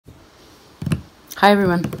Hi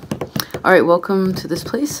everyone. All right, welcome to this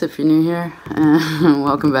place if you're new here, and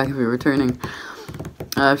welcome back if you're returning.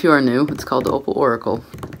 If you are new, it's called Opal Oracle.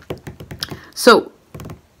 So,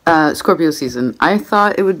 Scorpio season. I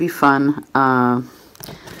thought it would be fun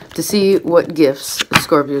to see what gifts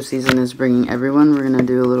Scorpio season is bringing everyone. We're going to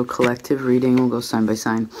do a little collective reading. We'll go sign by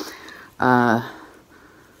sign. I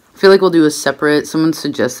feel like we'll do a separate. Someone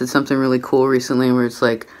suggested something really cool recently where it's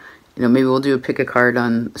like, you know, maybe we'll do a pick a card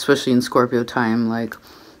on, especially in Scorpio time, like,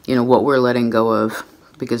 you know, what we're letting go of,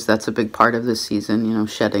 because that's a big part of this season, you know,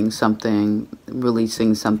 shedding something,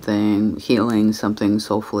 releasing something, healing something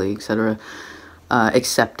soulfully, etc.,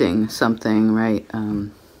 accepting something, right,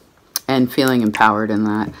 and feeling empowered in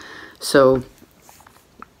that. So,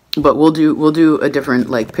 but we'll do a different,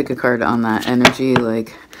 like, pick a card on that energy.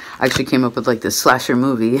 Like, I actually came up with, like, this slasher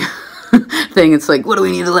movie thing. It's like, what do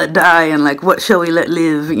we need to let die, and like, what shall we let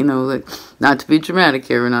live, you know, like, not to be dramatic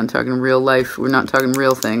here, we're not talking real life, we're not talking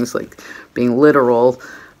real things, like being literal,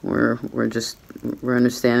 we're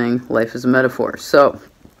understanding life as a metaphor. So,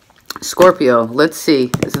 Scorpio, let's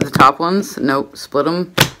see, is it the top ones? Nope, split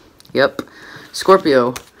them. Yep.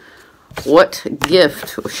 Scorpio, what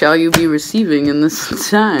gift shall you be receiving in this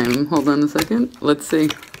time? Hold on a second, let's see.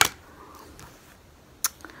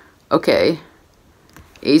 Okay,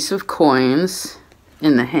 Ace of Coins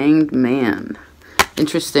and the Hanged Man.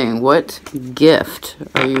 Interesting. What gift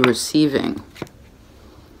are you receiving?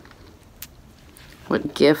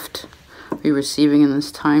 What gift are you receiving in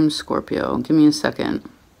this time, Scorpio? Give me a second.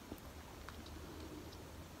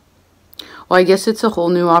 Well, I guess it's a whole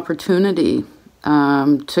new opportunity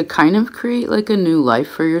to kind of create like a new life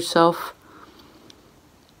for yourself.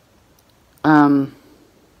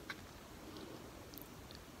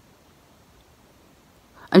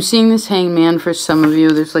 I'm seeing this hangman for some of you.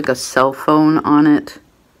 There's like a cell phone on it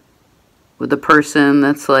with a person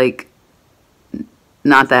that's like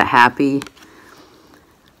not that happy.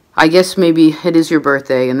 I guess maybe it is your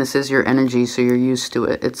birthday and this is your energy, so you're used to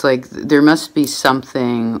it. It's like there must be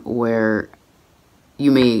something where you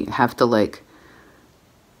may have to like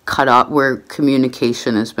cut off, where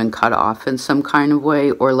communication has been cut off in some kind of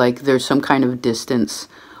way, or like there's some kind of distance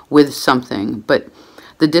with something. But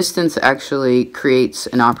the distance actually creates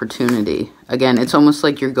an opportunity. Again, it's almost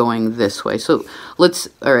like you're going this way. So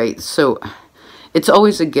all right, so it's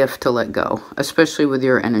always a gift to let go, especially with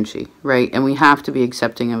your energy, right? And we have to be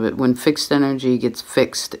accepting of it. When fixed energy gets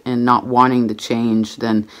fixed and not wanting to change,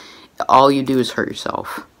 then all you do is hurt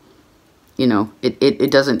yourself. You know,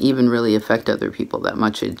 it doesn't even really affect other people that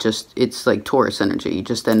much. It's like Taurus energy. You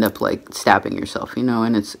just end up like stabbing yourself, you know,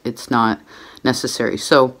 and it's not necessary.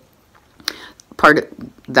 So, part of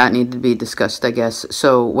that needed to be discussed, I guess.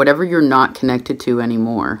 So whatever you're not connected to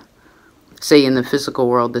anymore, say in the physical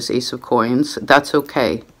world, this Ace of Coins, that's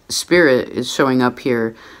okay. Spirit is showing up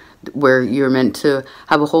here where you're meant to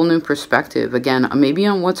have a whole new perspective, again, maybe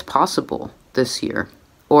on what's possible this year.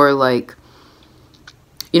 Or like,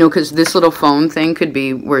 you know, because this little phone thing could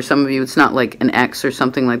be where some of you, it's not like an ex or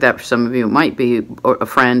something like that. For some of you, it might be, or a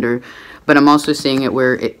friend, or, but I'm also seeing it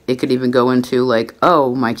where it could even go into like,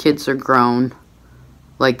 oh, my kids are grown,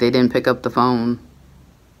 like they didn't pick up the phone.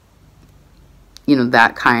 You know,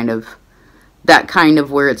 that kind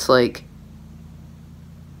of where it's like,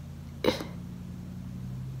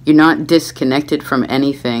 you're not disconnected from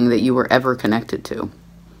anything that you were ever connected to.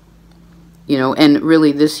 You know, and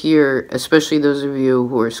really this year, especially those of you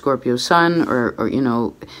who are Scorpio sun, or you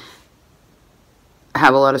know,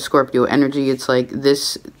 have a lot of Scorpio energy, it's like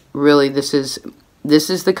this, really, this is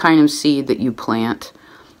the kind of seed that you plant.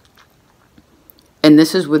 And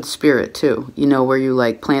this is with spirit too, you know, where you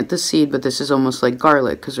like plant the seed, but this is almost like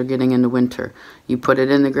garlic because we're getting into winter. You put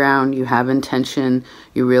it in the ground, you have intention,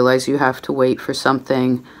 you realize you have to wait for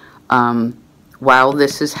something. While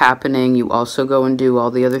this is happening, you also go and do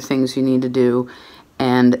all the other things you need to do.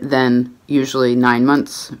 And then usually 9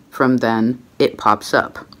 months from then, it pops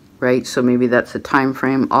up, right? So maybe that's a time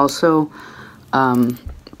frame also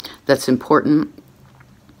that's important.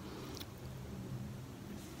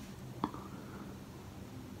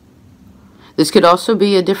 This could also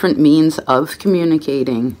be a different means of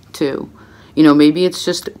communicating too. You know, maybe it's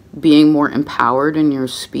just being more empowered in your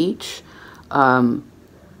speech.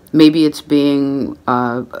 Maybe it's being,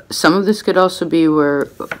 some of this could also be where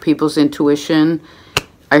people's intuition,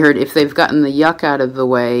 I heard if they've gotten the yuck out of the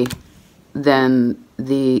way, then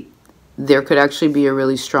there could actually be a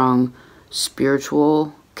really strong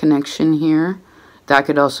spiritual connection here. That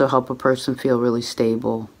could also help a person feel really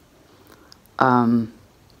stable.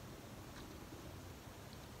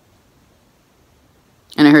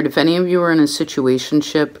 And I heard if any of you are in a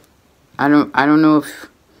situationship, I don't know if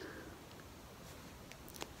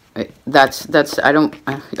I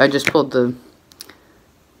just pulled the,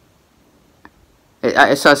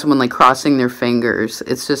 I saw someone like crossing their fingers.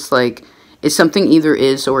 It's just like, it's something either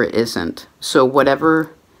is or it isn't. So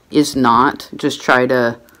whatever is not, just try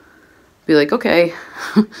to be like, okay,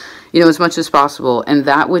 you know, as much as possible. And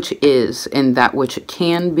that which is, and that which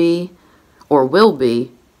can be or will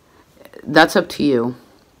be, that's up to you.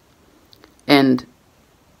 And,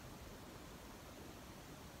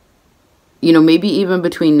 you know, maybe even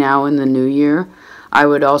between now and the new year, I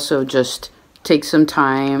would also just take some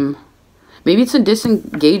time. Maybe it's a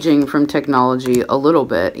disengaging from technology a little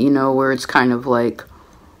bit, you know, where it's kind of like,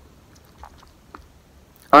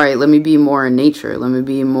 all right, let me be more in nature. Let me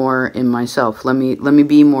be more in myself. Let me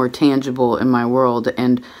be more tangible in my world.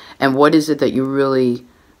 And what is it that you really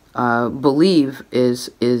believe is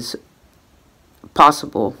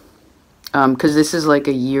possible? Because this is like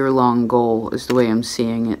a year-long goal, is the way I'm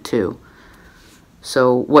seeing it too.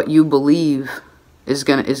 So what you believe is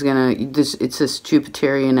gonna it's this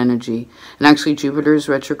Jupiterian energy, and actually Jupiter is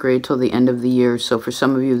retrograde till the end of the year. So for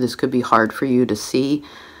some of you, this could be hard for you to see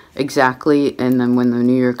exactly, and then when the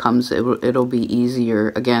new year comes, it'll be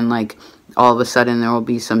easier. Again, like all of a sudden there will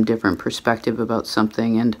be some different perspective about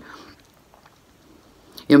something. And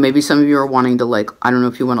you know, maybe some of you are wanting to, like, I don't know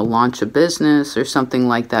if you want to launch a business or something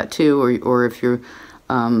like that too, or if you're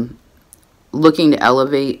looking to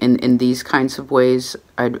elevate in these kinds of ways.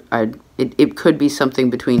 It could be something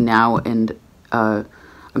between now and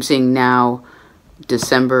I'm seeing now,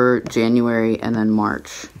 December, January, and then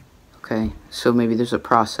March. Okay, so maybe there's a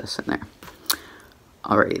process in there.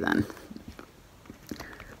 Alrighty then.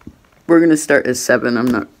 We're going to start at 7. I'm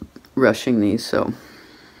not rushing these, so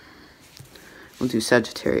we'll do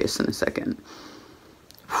Sagittarius in a second.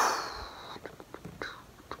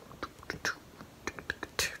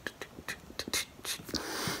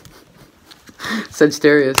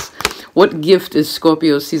 Sagittarius, what gift is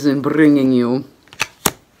Scorpio season bringing you?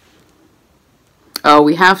 Oh,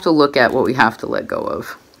 we have to look at what we have to let go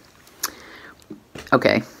of.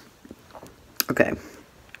 Okay. Okay.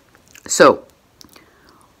 So,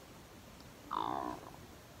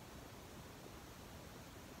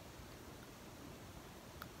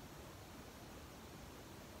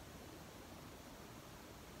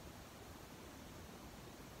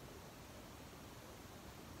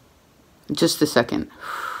 just a second.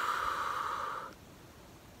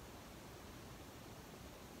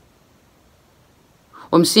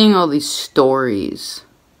 Well, I'm seeing all these stories,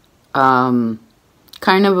 kind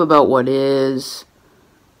of about what is.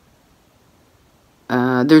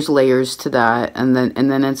 There's layers to that, and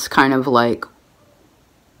then it's kind of like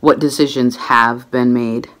what decisions have been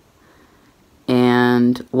made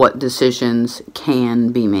and what decisions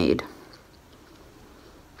can be made.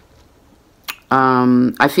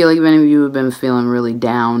 I feel like many of you have been feeling really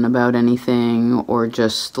down about anything, or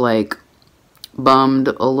just like bummed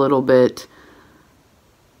a little bit.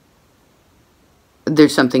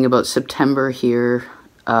 There's something about September here,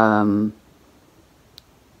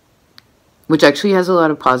 which actually has a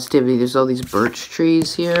lot of positivity. There's all these birch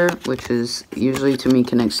trees here, which is usually to me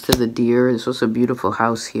connects to the deer. There's also a beautiful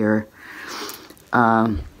house here.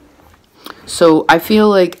 So I feel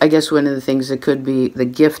like, I guess one of the things that could be the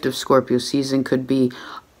gift of Scorpio season could be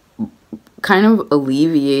kind of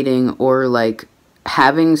alleviating, or like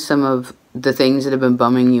having some of the things that have been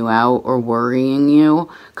bumming you out or worrying you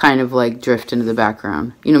kind of like drift into the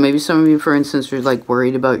background. You know, maybe some of you, for instance, are like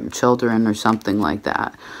worried about your children or something like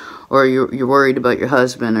that. Or you're worried about your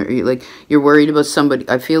husband, or you're worried about somebody.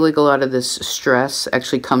 I feel like a lot of this stress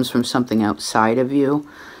actually comes from something outside of you.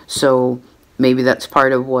 So maybe that's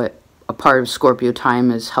part of what a part of Scorpio time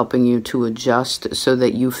is, helping you to adjust so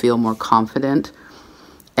that you feel more confident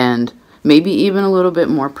and maybe even a little bit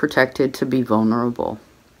more protected to be vulnerable.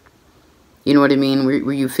 You know what I mean?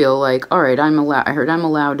 Where you feel like, all right, I'm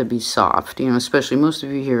allowed to be soft. You know, especially most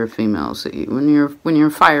of you here are females. When you're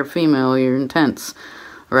a fire female, you're intense,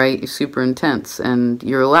 right? You're super intense, and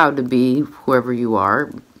you're allowed to be whoever you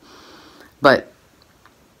are. But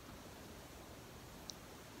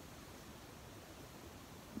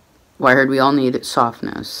well, I heard we all need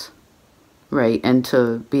softness, right? And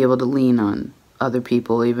to be able to lean on other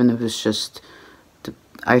people, even if it's just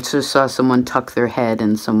I just saw someone tuck their head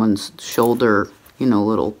in someone's shoulder, you know,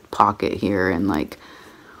 little pocket here, and like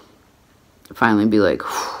finally be like,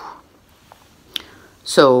 whew.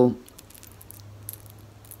 So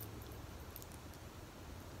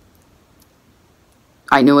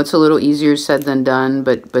I know it's a little easier said than done,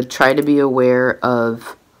 but try to be aware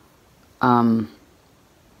of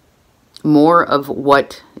more of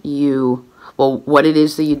what it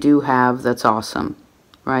is that you do have that's awesome,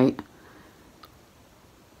 right?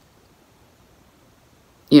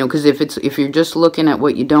 You know, because if you're just looking at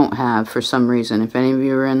what you don't have for some reason, if any of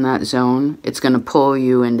you are in that zone, it's going to pull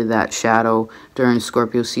you into that shadow during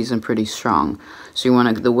Scorpio season pretty strong. So you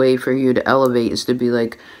want to, the way for you to elevate is to be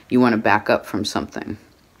like, you want to back up from something.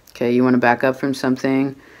 Okay, you want to back up from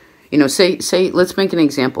something. You know, say, let's make an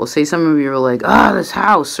example. Say some of you are like, this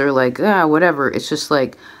house, or like, whatever. It's just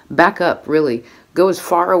like, back up, really. Go as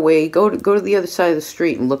far away, go to the other side of the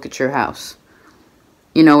street and look at your house.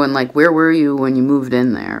 You know, and like, where were you when you moved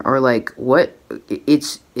in there? Or like, what?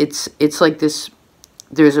 It's like this,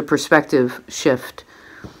 there's a perspective shift.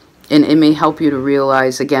 And it may help you to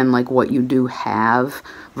realize, again, like what you do have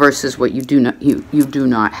versus what you do not, you do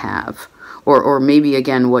not have. Or maybe,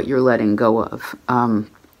 again, what you're letting go of.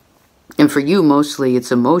 And for you, mostly,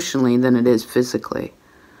 it's emotionally than it is physically.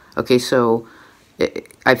 Okay, so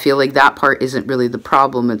I feel like that part isn't really the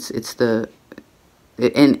problem. It's the...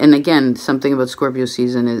 And again, something about Scorpio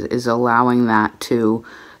season is allowing that to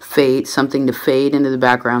fade, something to fade into the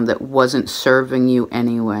background that wasn't serving you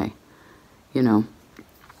anyway. You know,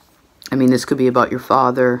 I mean, this could be about your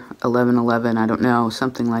father, 1111, I don't know,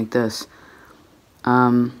 something like this.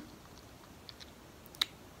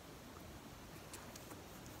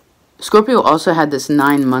 Scorpio also had this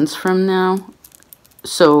 9 months from now.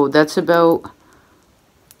 So that's about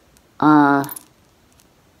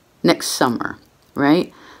next summer.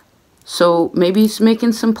 Right? So maybe he's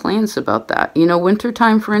making some plans about that. You know,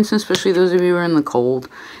 wintertime, for instance, especially those of you who are in the cold,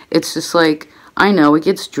 it's just like, I know it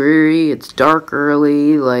gets dreary, it's dark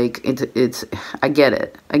early, like, it's I get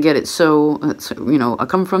it. I get it. So, you know, I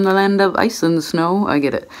come from the land of ice and snow, I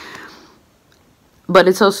get it. But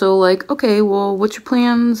it's also like, okay, well, what's your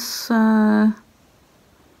plans? You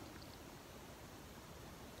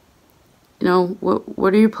know,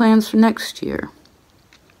 what are your plans for next year?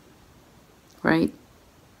 Right?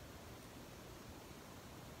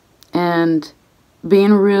 And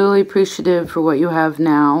being really appreciative for what you have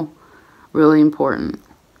now, really important.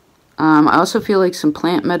 I also feel like some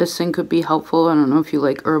plant medicine could be helpful. I don't know if you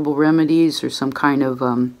like herbal remedies or some kind of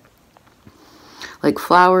like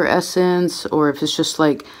flower essence, or if it's just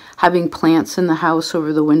like having plants in the house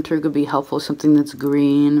over the winter could be helpful. Something that's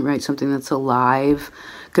green, right? Something that's alive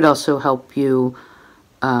could also help you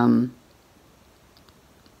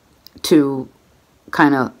to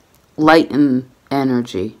kind of lighten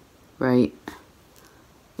energy, right?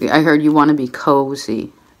 I heard you want to be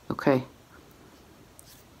cozy, okay?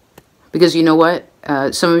 Because you know what?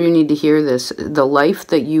 Some of you need to hear this. The life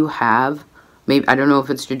that you have, maybe, I don't know if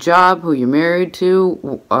it's your job, who you're married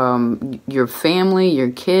to, your family, your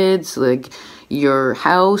kids, like your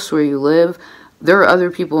house where you live. There are other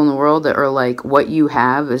people in the world that are like, what you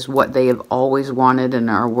have is what they have always wanted and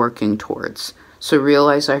are working towards. So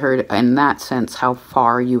realize, I heard, in that sense, how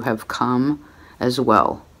far you have come as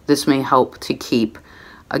well. This may help to keep,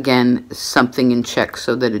 again, something in check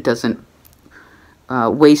so that it doesn't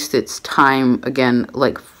waste its time, again,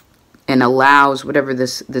 like, and allows whatever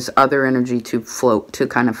this other energy to float, to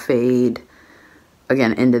kind of fade,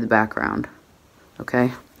 again, into the background.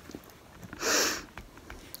 Okay?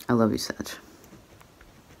 I love you, Sag.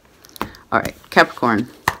 All right, Capricorn.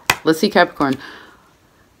 Let's see Capricorn.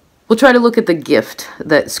 We'll try to look at the gift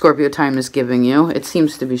that Scorpio time is giving you. It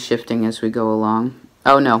seems to be shifting as we go along.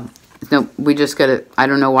 Oh, no. No, we just got to... I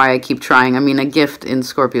don't know why I keep trying. I mean, a gift in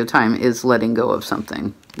Scorpio time is letting go of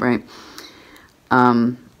something, right?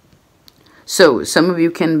 So, some of you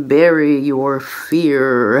can bury your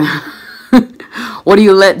fear. What do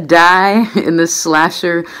you let die in this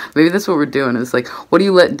slasher? Maybe that's what we're doing. It's like, what do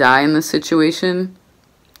you let die in this situation?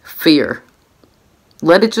 Fear.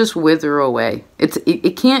 Let it just wither away.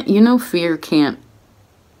 It can't, you know, fear can't,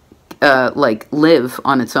 like, live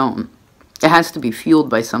on its own. It has to be fueled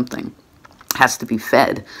by something. It has to be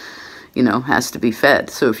fed. You know, has to be fed.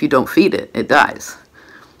 So if you don't feed it, it dies.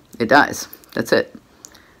 It dies. That's it.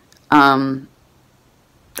 Oh,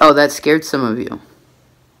 that scared some of you.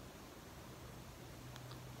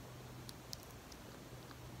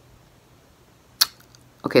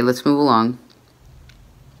 Okay, let's move along.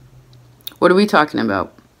 What are we talking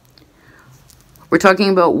about? We're talking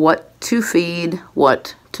about what to feed,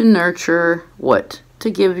 what to nurture, what to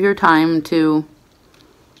give your time to.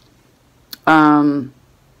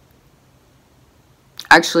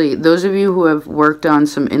 Actually, those of you who have worked on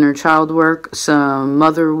some inner child work, some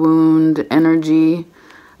mother wound energy,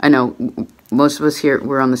 I know most of us here,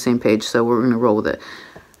 we're on the same page, so we're going to roll with it.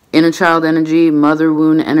 Inner child energy, mother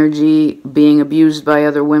wound energy, being abused by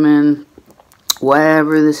other women,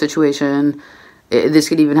 whatever the situation. This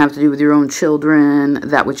could even have to do with your own children,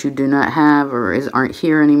 that which you do not have or aren't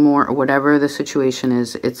here anymore, or whatever the situation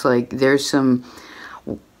is. It's like there's some...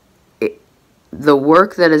 the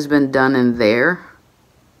work that has been done in there,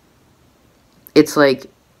 it's like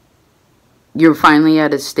you're finally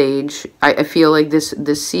at a stage. I feel like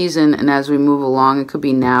this season, and as we move along, it could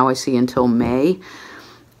be now, I see, until May.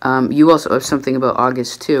 You also have something about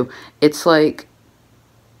August too. It's like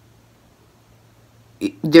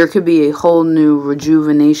there could be a whole new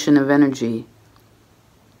rejuvenation of energy,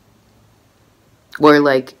 where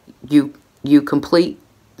like you complete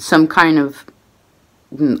some kind of,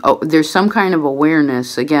 there's some kind of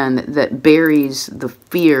awareness again that buries the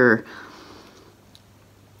fear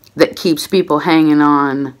that keeps people hanging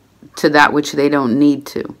on to that which they don't need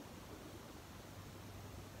to.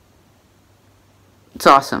 It's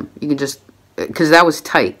awesome. You can just, because that was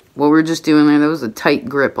tight. What we're just doing there, that was a tight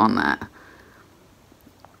grip on that.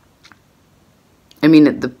 I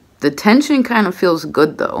mean, the tension kind of feels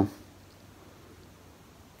good though.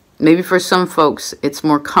 Maybe for some folks, it's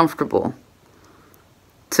more comfortable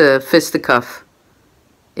to fisticuff.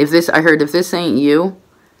 I heard if this ain't you,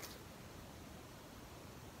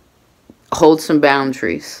 hold some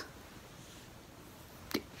boundaries.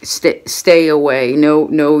 Stay away.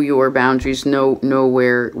 Know your boundaries. Know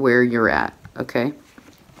where you're at. Okay.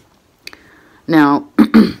 Now,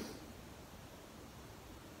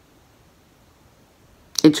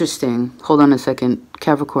 interesting. Hold on a second,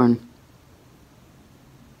 Capricorn.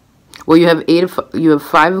 Well, you have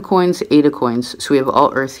 5 of coins, 8 of coins. So we have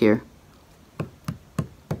all earth here.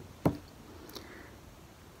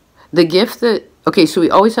 The gift that, okay, so we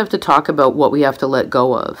always have to talk about what we have to let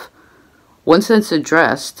go of. Once that's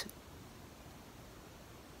addressed,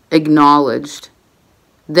 acknowledged,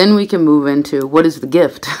 then we can move into what is the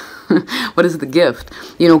gift? What is the gift?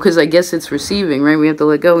 You know, because I guess it's receiving, right? We have to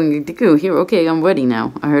let go and go here. Okay, I'm ready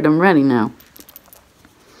now. I heard I'm ready now.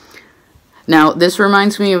 Now, this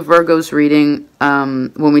reminds me of Virgo's reading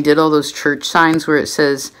when we did all those church signs where it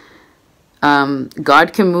says,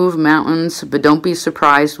 God can move mountains, but don't be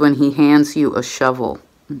surprised when he hands you a shovel.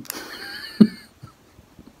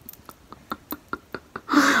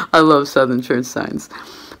 I love Southern church signs.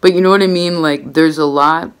 But you know what I mean? Like, there's a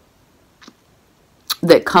lot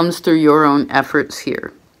that comes through your own efforts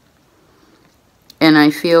here. And I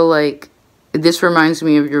feel like this reminds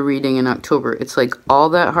me of your reading in October. It's like all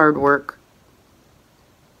that hard work,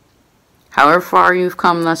 however far you've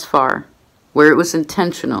come thus far, where it was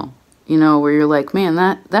intentional, you know, where you're like, man,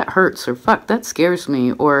 that hurts, or fuck, that scares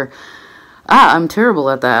me, or I'm terrible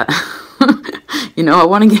at that. You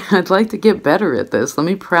know, I'd like to get better at this. Let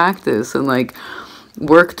me practice and like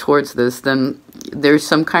work towards this. Then there's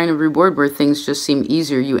some kind of reward where things just seem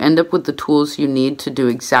easier. You end up with the tools you need to do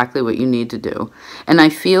exactly what you need to do. And I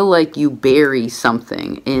feel like you bury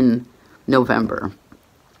something in November.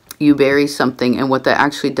 You bury something, and what that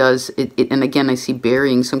actually does, and again, I see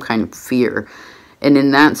burying some kind of fear. And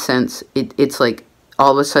in that sense, it's like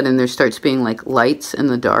all of a sudden there starts being like lights in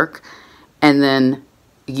the dark, and then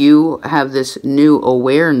you have this new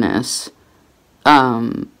awareness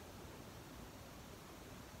of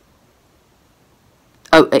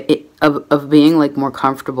being like more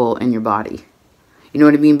comfortable in your body. You know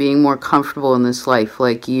what I mean? Being more comfortable in this life.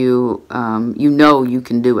 Like you know you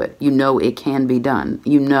can do it. You know it can be done.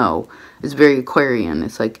 You know. It's very Aquarian.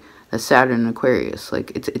 It's like a Saturn Aquarius.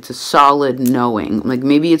 Like it's a solid knowing. Like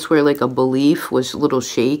maybe it's where like a belief was a little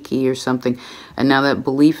shaky or something, and now that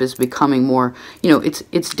belief is becoming more, you know,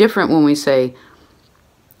 it's different when we say,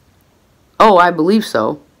 oh, I believe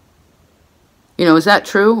so. You know, is that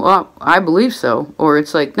true? Well, I believe so. Or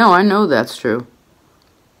it's like, no, I know that's true.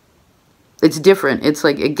 It's different. It's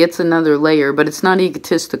like it gets another layer, but it's not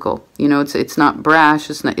egotistical. You know, it's not brash.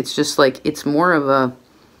 It's just like it's more of a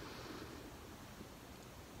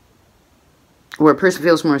where a person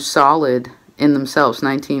feels more solid in themselves.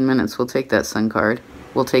 19 minutes. We'll take that, Sun card.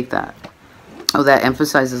 We'll take that. Oh, that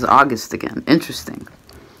emphasizes August again. Interesting.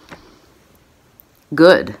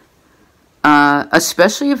 Good.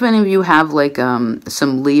 Especially if any of you have like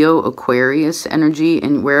some Leo Aquarius energy,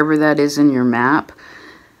 and wherever that is in your map,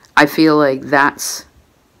 I feel like that's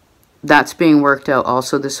being worked out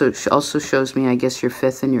also. This also shows me, I guess, your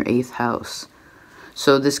 5th and your 8th house.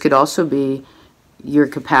 So this could also be your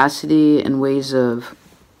capacity and ways of,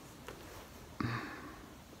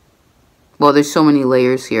 well, there's so many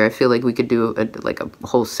layers here. I feel like we could do like a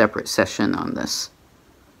whole separate session on this.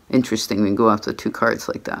 Interesting. We can go off the 2 cards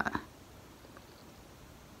like that.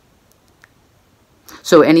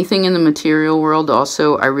 So anything in the material world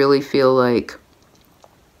also, I really feel like,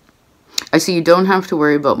 I see you don't have to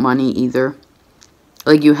worry about money either.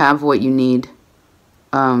 Like you have what you need.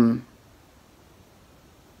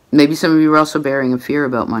 Maybe some of you are also bearing a fear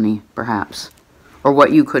about money, perhaps. Or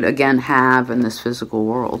what you could, again, have in this physical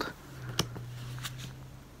world.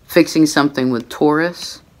 fixing something with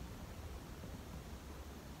Taurus.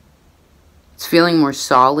 It's feeling more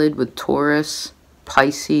solid with Taurus,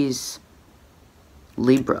 Pisces,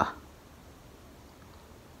 Libra.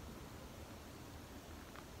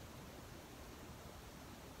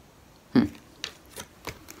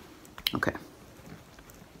 Okay.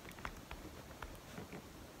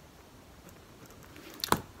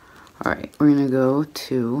 All right, we're going to go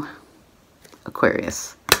to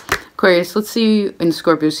Aquarius. Aquarius, let's see in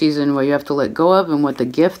Scorpio season what you have to let go of and what the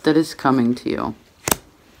gift that is coming to you.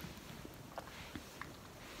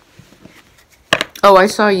 Oh, I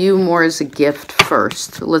saw you more as a gift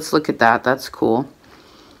first. Let's look at that. That's cool.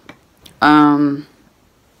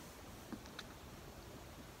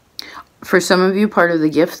 For some of you, part of the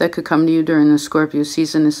gift that could come to you during the Scorpio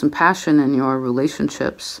season is some passion in your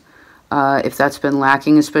relationships. If that's been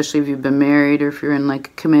lacking, especially if you've been married or if you're in like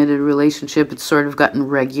a committed relationship, it's sort of gotten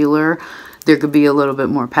regular. There could be a little bit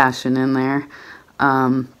more passion in there.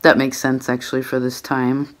 That makes sense actually for this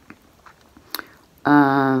time.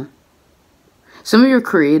 Some of your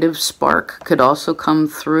creative spark could also come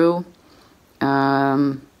through.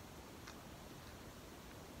 I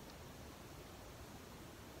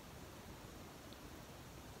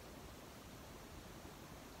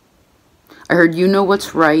heard you know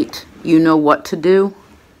what's right. You know what to do.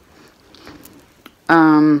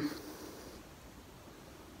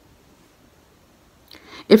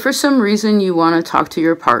 If for some reason you want to talk to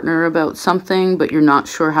your partner about something, but you're not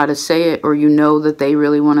sure how to say it, or you know that they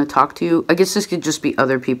really want to talk to you, I guess this could just be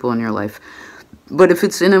other people in your life. But if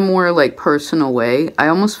it's in a more like personal way, I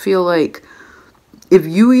almost feel like if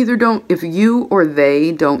you or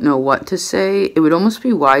they don't know what to say, it would almost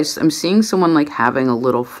be wise. I'm seeing someone like having a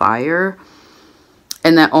little fire,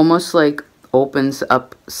 and that almost like opens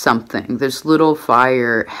up something. This little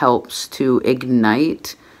fire helps to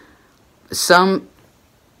ignite some.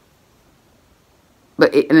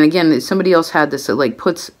 And again, somebody else had this, it like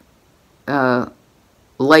puts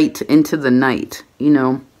light into the night, you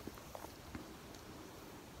know.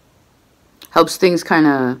 Helps things kind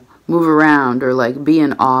of move around or like be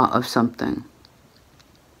in awe of something.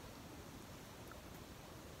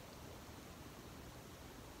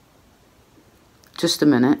 Just a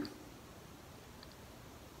minute.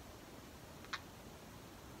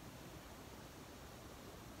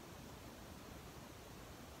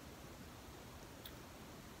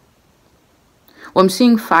 Well, I'm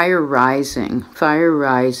seeing fire rising. Fire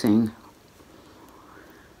rising.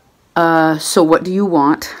 So what do you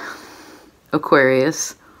want,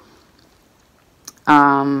 Aquarius?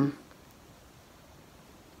 What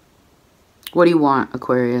do you want,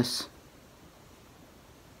 Aquarius?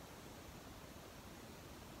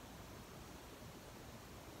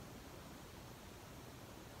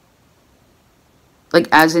 Like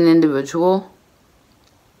as an individual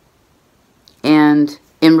and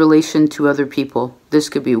in relation to other people. This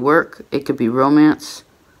could be work. It could be romance.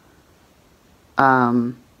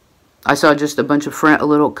 I saw just a bunch of a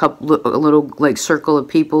little like circle of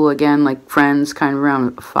people again, like friends, kind of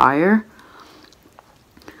around a fire.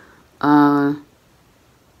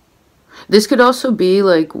 This could also be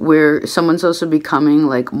like where someone's also becoming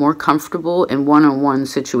like more comfortable in one-on-one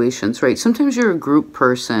situations, right? Sometimes you're a group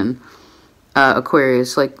person,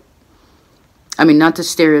 Aquarius, like, I mean, not to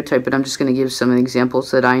stereotype, but I'm just going to give some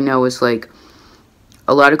examples that I know is like,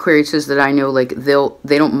 a lot of Aquariuses that I know, like,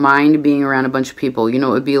 they don't mind being around a bunch of people. You know,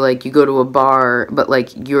 it would be like you go to a bar, but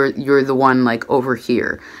like you're the one like over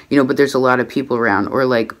here, you know, but there's a lot of people around. Or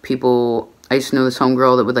like people, I used to know this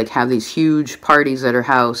homegirl that would like have these huge parties at her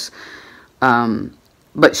house,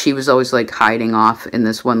 but she was always like hiding off in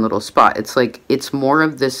this one little spot. It's like, it's more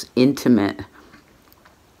of this intimate,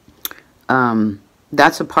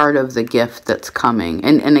 that's a part of the gift that's coming.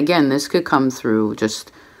 And again, this could come through just,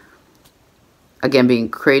 again, being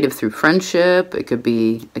creative through friendship. It could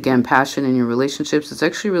be, again, passion in your relationships. It's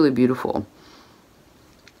actually really beautiful.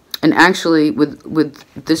 And actually, with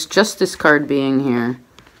this Justice card being here,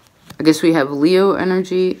 I guess we have Leo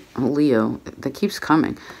energy. Oh, Leo, that keeps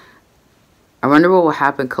coming. I wonder what will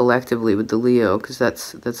happen collectively with the Leo, because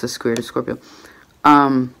that's a square to Scorpio.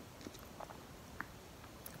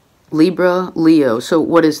 Libra, Leo. So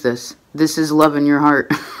what is this? This is love in your heart.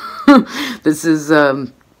 This is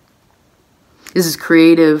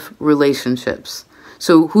creative relationships.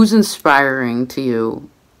 So who's inspiring to you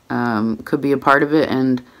could be a part of it.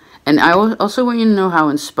 And I also want you to know how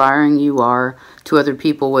inspiring you are to other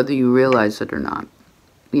people, whether you realize it or not.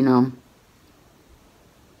 You know?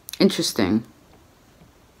 Interesting.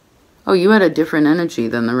 Oh, you had a different energy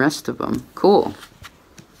than the rest of them. Cool.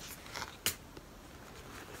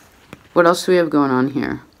 What else do we have going on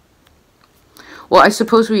here? Well,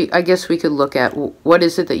 I guess we could look at what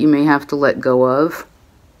is it that you may have to let go of.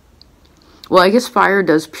 Well, I guess fire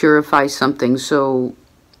does purify something, so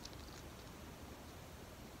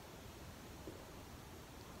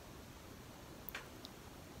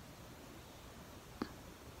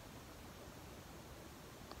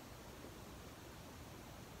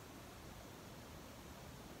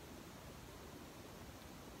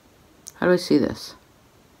how do I see this?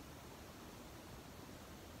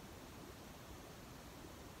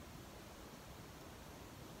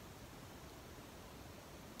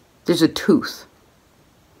 There's a tooth.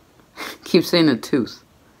 Keep saying a tooth.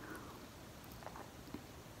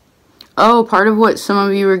 Oh, part of what some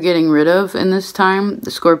of you are getting rid of in this time,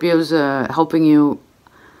 the Scorpio's helping you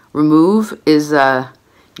remove, is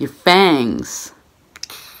your fangs.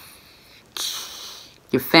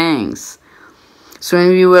 Your fangs. So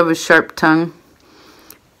any of you who have a sharp tongue,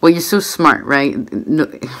 well, you're so smart, right? No,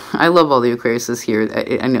 I love all the Aquariuses here.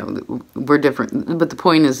 I know we're different, but the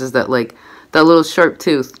point is that like that little sharp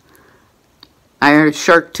tooth. I heard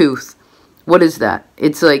shark tooth. What is that?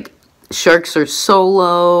 It's like sharks are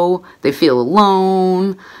solo. They feel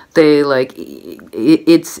alone. They like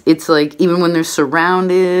it's like even when they're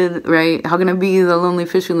surrounded, right? How can I be the lonely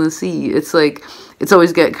fish in the sea? It's like it's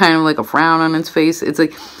always got kind of like a frown on its face. It's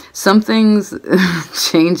like something's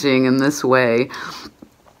changing in this way,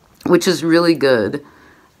 which is really good.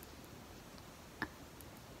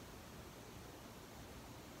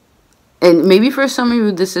 And maybe for some of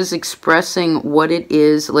you, this is expressing what it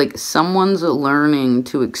is, like someone's learning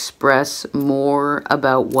to express more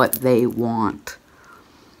about what they want.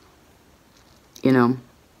 You know?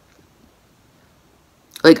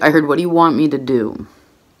 Like, I heard, what do you want me to do?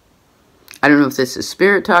 I don't know if this is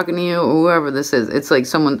spirit talking to you or whoever this is. It's like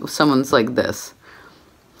someone's like this.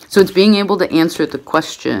 So it's being able to answer the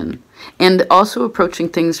question. And also approaching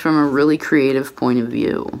things from a really creative point of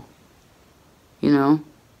view. You know?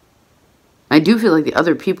 I do feel like the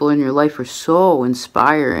other people in your life are so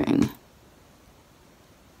inspiring.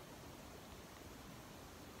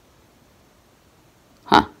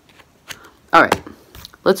 Huh. All right.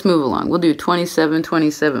 Let's move along. We'll do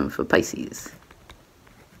 2727 for Pisces.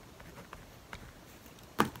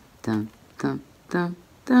 Dun, dun, dun,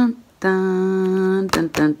 dun, dun, dun,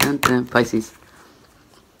 dun, dun, dun. Pisces.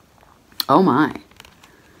 Oh my.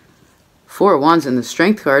 Four of Wands in the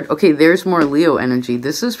Strength card. Okay, there's more Leo energy.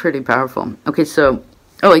 This is pretty powerful. Okay, so,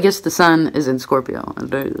 oh, I guess the sun is in Scorpio. All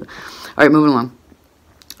right, moving along.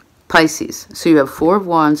 Pisces. So you have Four of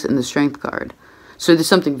Wands in the Strength card. So there's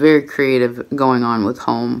something very creative going on with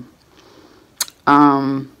home.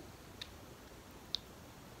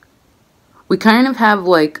 We kind of have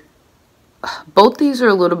like, both these are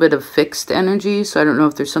a little bit of fixed energy. So I don't know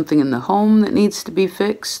if there's something in the home that needs to be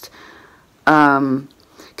fixed.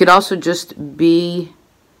 Could also just be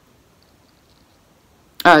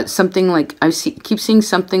something like, keep seeing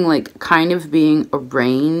something like kind of being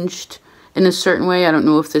arranged in a certain way. I don't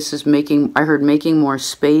know if this is making, I heard making more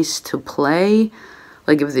space to play.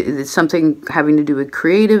 Like if it's something having to do with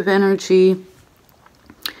creative energy.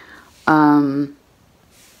 Someone,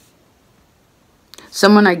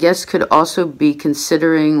 I guess, could also be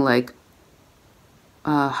considering like,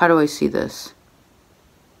 how do I see this?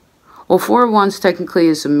 Well, Four of Wands technically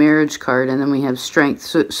is a marriage card, and then we have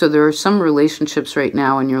Strength. So there are some relationships right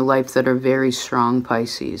now in your life that are very strong,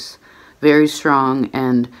 Pisces. Very strong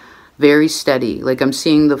and very steady. Like I'm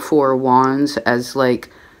seeing the Four of Wands as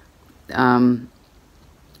like, you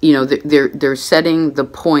know, they're setting the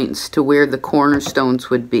points to where the cornerstones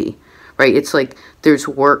would be, right? It's like there's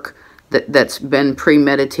work that's been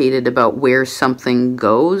premeditated about where something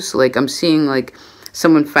goes. Like I'm seeing like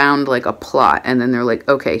someone found like a plot, and then they're like,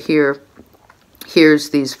 okay, here's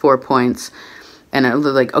these 4 points, and they're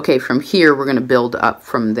like, okay, from here we're going to build up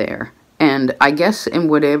from there. And I guess in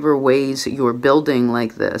whatever ways you're building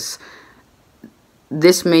like this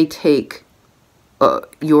may take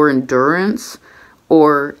your endurance,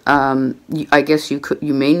 or I guess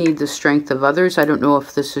you may need the strength of others. I don't know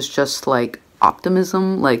if this is just like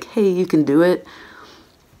optimism, like, hey, you can do it.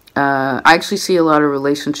 I actually see a lot of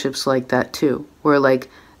relationships like that too, where like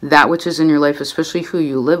that which is in your life, especially who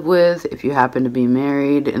you live with, if you happen to be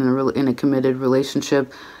married in a committed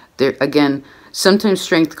relationship, there again, sometimes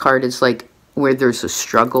Strength card is like where there's a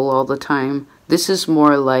struggle all the time. This is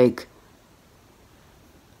more like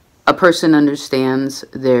a person understands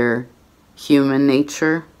their human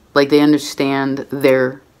nature, like they understand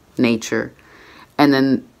their nature, and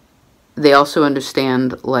then they also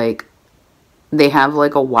understand like they have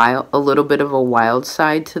like a little bit of a wild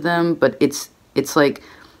side to them, but it's like,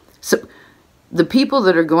 so the people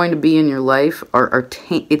that are going to be in your life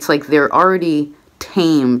it's like they're already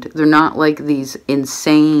tamed. They're not like these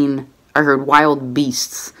insane, I heard, wild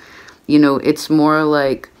beasts. You know, it's more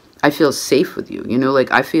like I feel safe with you. You know,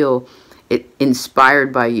 like I feel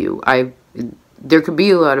inspired by you. There could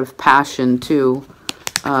be a lot of passion too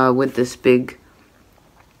with this big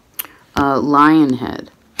lion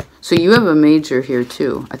head. So you have a major here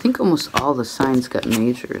too. I think almost all the signs got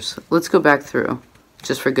majors. Let's go back through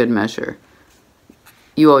just for good measure.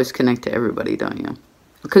 You always connect to everybody, don't you?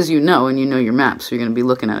 Because you know, and you know your map, so you're going to be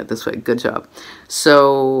looking at it this way. Good job.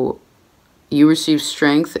 So you received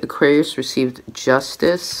strength. Aquarius received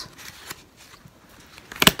justice.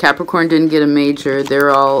 Capricorn didn't get a major.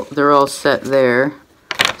 They're all set there.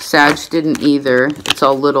 Sag didn't either. It's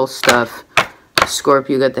all little stuff.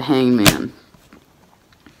 Scorpio got the Hangman.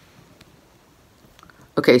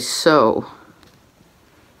 Okay, so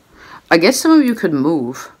I guess some of you could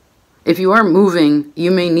move. If you are moving,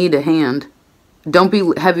 you may need a hand. Don't be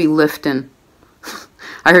heavy lifting.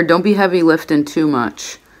 I heard don't be heavy lifting too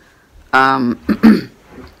much.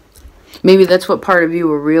 Maybe that's what part of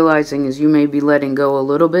you are realizing is you may be letting go a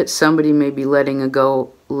little bit. Somebody may be letting a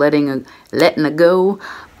go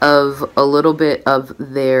of a little bit of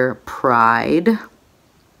their pride.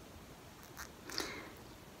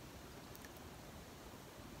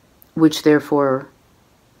 Which therefore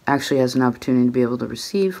actually has an opportunity to be able to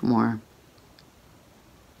receive more.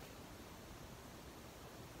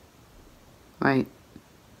 Right?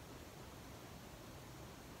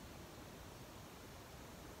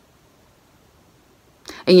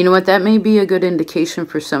 And you know what? That may be a good indication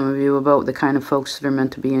for some of you about the kind of folks that are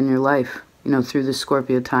meant to be in your life. You know, through the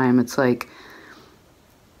Scorpio time, it's like,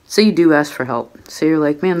 say you do ask for help. Say you're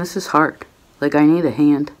like, man, this is hard. Like, I need a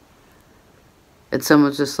hand. And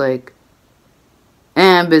someone's just like,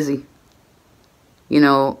 I'm busy. You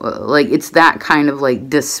know, like it's that kind of like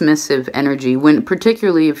dismissive energy. When,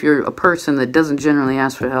 particularly if you're a person that doesn't generally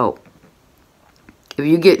ask for help. If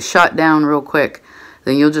you get shut down real quick,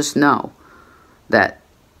 then you'll just know that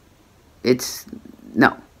it's,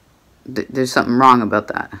 no, there's something wrong about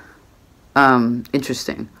that.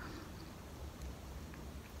 Interesting.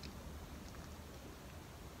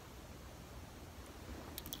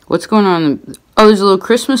 What's going on? Oh, there's a little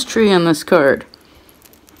Christmas tree on this card.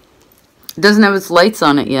 It doesn't have its lights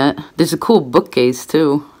on it yet. There's a cool bookcase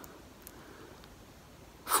too.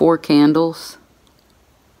 4 candles.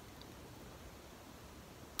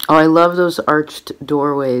 Oh, I love those arched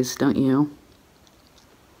doorways, don't you?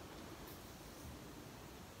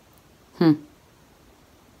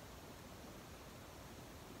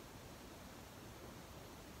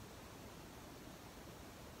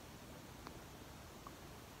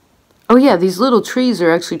 Oh yeah, these little trees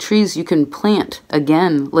are actually trees you can plant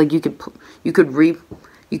again. Like you could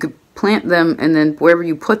plant them, and then wherever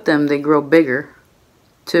you put them, they grow bigger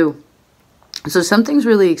too. So something's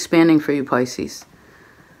really expanding for you, Pisces.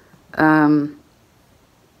 So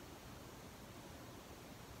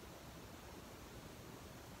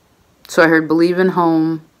I heard believe in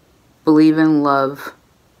home, believe in love.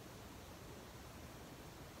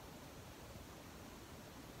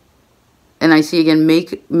 And I see again,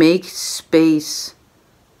 make space.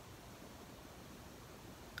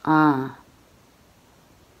 To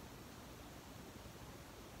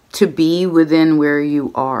be within where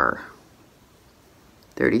you are.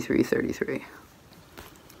 33, 33.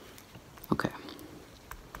 Okay.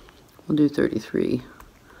 We'll do 33,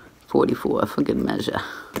 44 for good measure.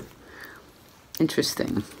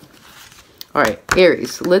 Interesting. All right,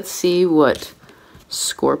 Aries. Let's see what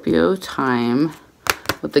Scorpio time,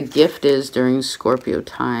 what the gift is during Scorpio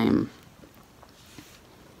time.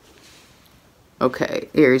 Okay,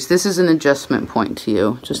 Aries, this is an adjustment point to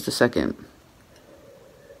you. Just a second.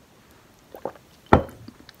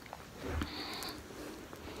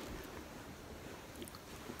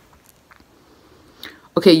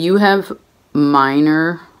 Okay, you have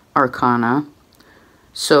minor arcana.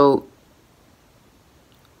 So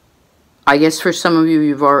I guess for some of you,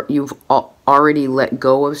 you've already let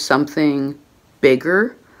go of something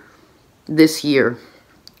bigger this year,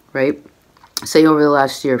 right? Say over the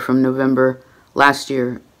last year, from November last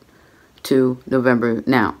year to November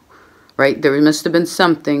now, right? There must have been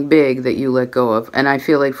something big that you let go of. And I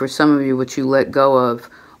feel like for some of you, what you let go of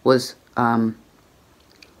was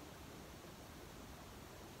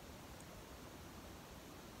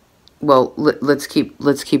well, let's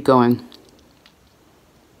keep going.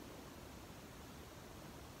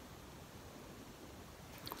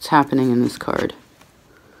 What's happening in this card?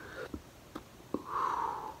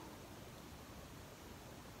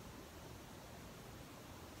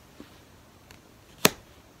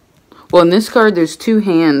 Well, in this card, there's 2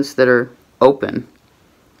 hands that are open.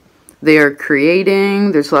 They are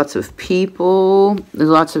creating. There's lots of people. There's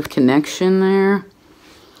lots of connection there.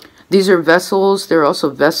 These are vessels. There are also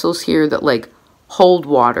vessels here that like hold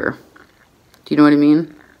water. Do you know what I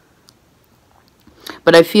mean?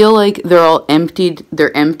 But I feel like they're all emptied.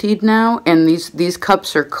 They're emptied now, and these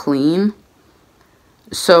cups are clean.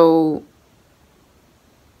 So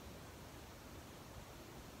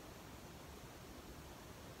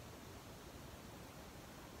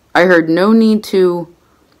I heard no need to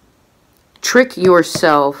trick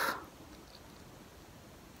yourself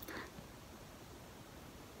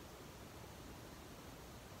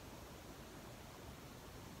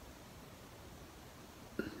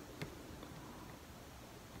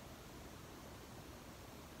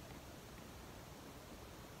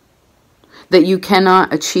that you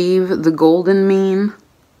cannot achieve the golden mean.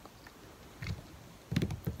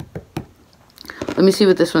 Let me see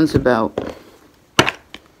what this one's about.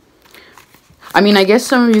 I mean, I guess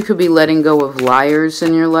some of you could be letting go of liars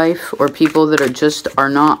in your life, or people that are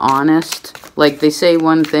not honest. Like they say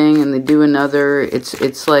one thing and they do another.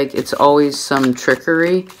 It's like it's always some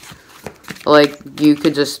trickery. Like you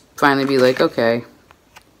could just finally be like, okay.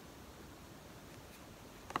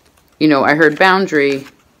 You know, I heard boundary.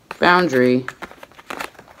 Boundary.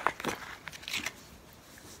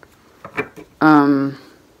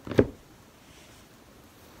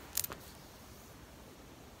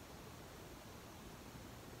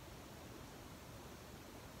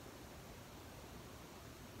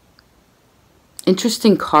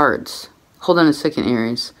 Interesting cards. Hold on a second,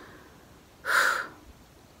 Aries.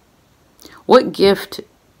 What gift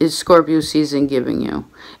is Scorpio season giving you?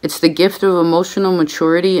 It's the gift of emotional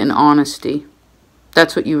maturity and honesty.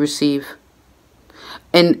 That's what you receive.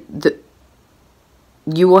 And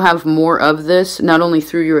you will have more of this, not only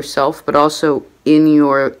through yourself, but also in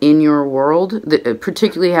your world,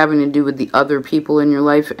 particularly having to do with the other people in your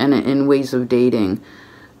life and in ways of dating,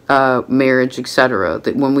 marriage, etc.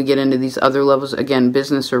 That when we get into these other levels, again,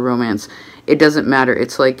 business or romance, it doesn't matter.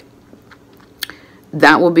 It's like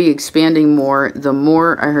that will be expanding more the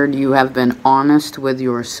more I heard you have been honest with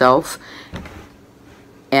yourself,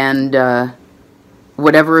 and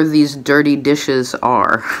whatever these dirty dishes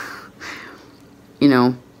are, you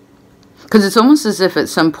know, because it's almost as if at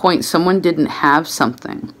some point someone didn't have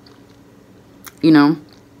something, you know.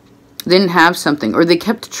 They didn't have something, or they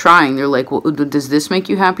kept trying. They're like, well, does this make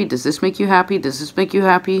you happy? Does this make you happy? Does this make you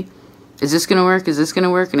happy? Is this going to work? Is this going to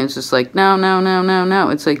work? And it's just like, no, no, no, no, no.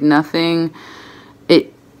 It's like nothing.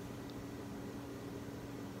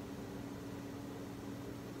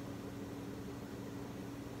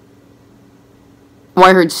 Well,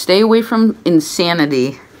 I heard stay away from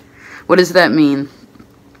insanity. What does that mean?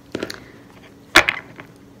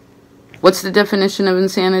 What's the definition of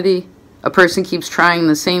insanity? A person keeps trying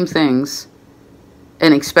the same things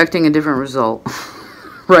and expecting a different result.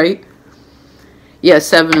 Right? Yeah,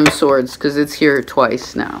 Seven of Swords, because it's here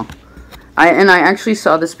twice now. I actually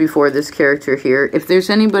saw this before, this character here. If there's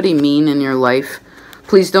anybody mean in your life,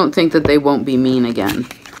 please don't think that they won't be mean again.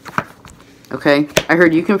 Okay? I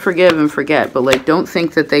heard you can forgive and forget, but like, don't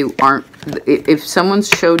think that they aren't. If someone's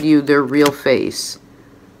showed you their real face,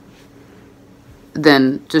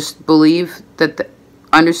 then just believe that,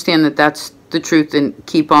 understand that that's the truth and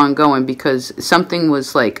keep on going, because something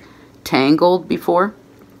was like tangled before.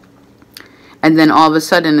 And then all of a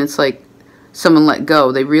sudden it's like someone let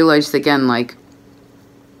go. They realized again, like,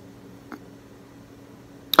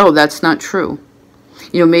 oh, that's not true.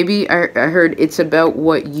 You know, maybe I heard it's about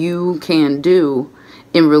what you can do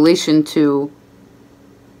in relation to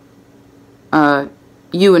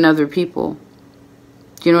you and other people.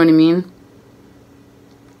 Do you know what I mean?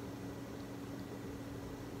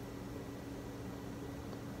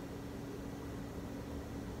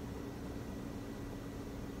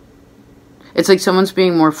 It's like someone's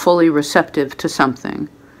being more fully receptive to something.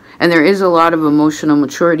 And there is a lot of emotional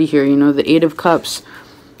maturity here. You know, the Eight of Cups,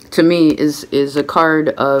 to me, is a card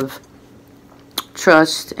of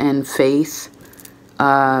trust and faith.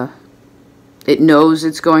 It knows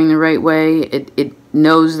it's going the right way. It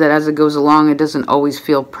knows that as it goes along, it doesn't always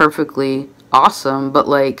feel perfectly awesome, but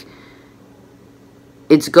like,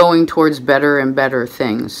 it's going towards better and better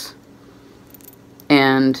things.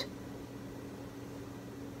 And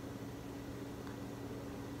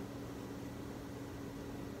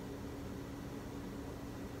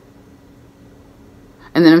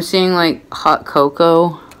then I'm seeing like hot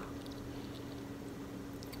cocoa.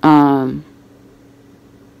 And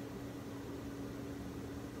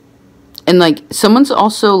like someone's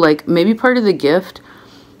also like, maybe part of the gift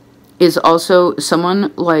is also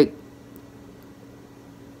someone like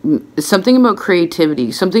something about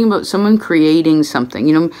creativity, something about someone creating something.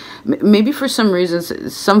 You know, maybe for some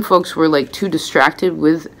reasons, some folks were like too distracted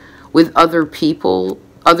with other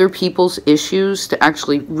people's issues to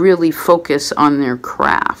actually really focus on their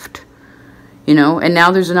craft. You know, and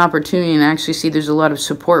now there's an opportunity, and I actually see there's a lot of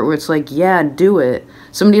support where it's like, yeah, do it.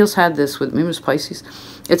 Somebody else had this with, maybe it was Pisces.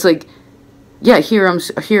 It's like, yeah,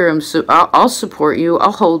 so I'll support you.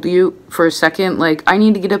 I'll hold you for a second. Like, I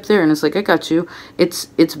need to get up there. And it's like, I got you. It's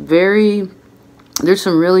very, there's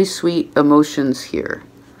some really sweet emotions here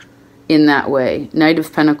in that way. Knight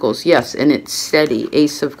of Pentacles, yes. And it's steady.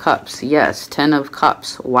 Ace of Cups, yes. 10 of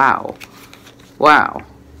Cups, wow. Wow.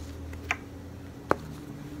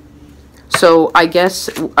 So I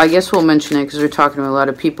guess we'll mention it because we're talking to a lot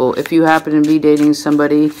of people. If you happen to be dating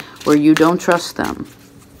somebody where you don't trust them,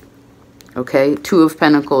 okay, 2 of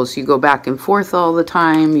Pentacles, you go back and forth all the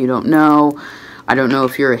time. You don't know. I don't know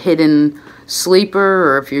if you're a hidden sleeper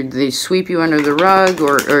or if they sweep you under the rug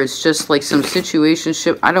or it's just like some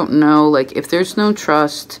situationship. I don't know. Like, if there's no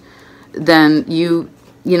trust, then you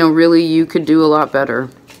know, really you could do a lot better.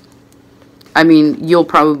 I mean, you'll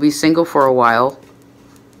probably be single for a while,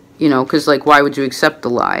 you know, because like, why would you accept the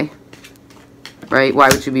lie? Right? Why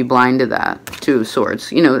would you be blind to that? 2 of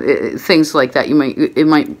Swords. You know, things like that. It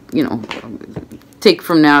might, you know, take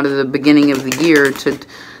from now to the beginning of the year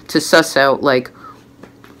to suss out, like,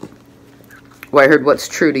 well, I heard what's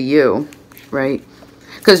true to you, right?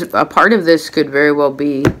 Because a part of this could very well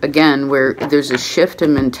be, again, where there's a shift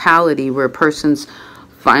in mentality where a person's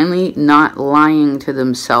finally not lying to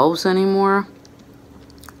themselves anymore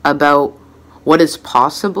about what is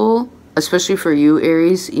possible, especially for you,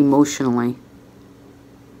 Aries, emotionally.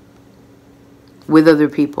 With other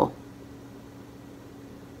people.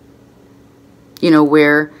 You know,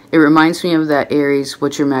 where it reminds me of that Aries,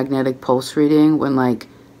 what's your magnetic pulse reading, when like,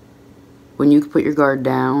 when you can put your guard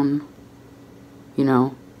down, you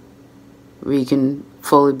know, where you can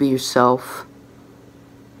fully be yourself,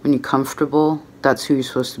 when you're comfortable, that's who you're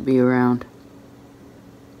supposed to be around.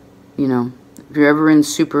 You know, if you're ever in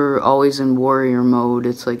super, always in warrior mode,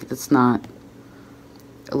 it's like, that's not,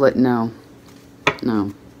 no.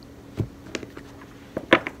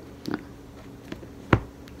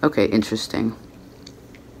 Okay, interesting.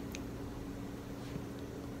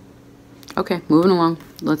 Okay, moving along.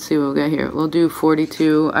 Let's see what we got here. We'll do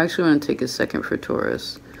 42. I actually want to take a second for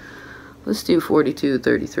Taurus. Let's do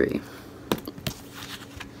 42-33.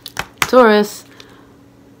 Taurus,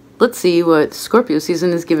 let's see what Scorpio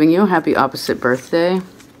season is giving you. Happy opposite birthday.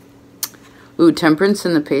 Ooh, Temperance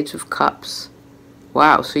and the Page of Cups.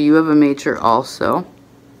 Wow, so you have a major also.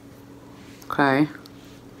 Okay.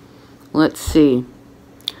 Let's see.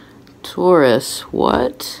 Taurus,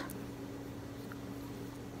 what?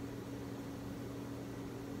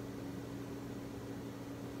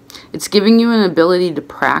 It's giving you an ability to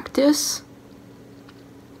practice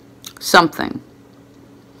something.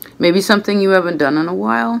 Maybe something you haven't done in a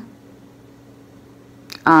while.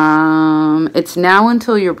 It's now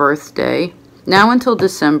until your birthday. Now until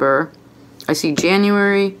December. I see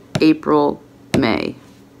January, April, May.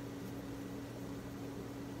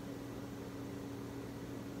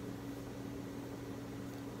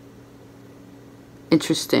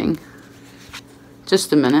 Interesting.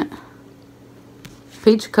 Just a minute.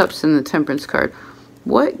 Page of Cups and the Temperance card.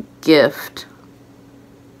 What gift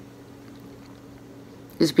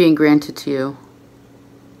is being granted to you?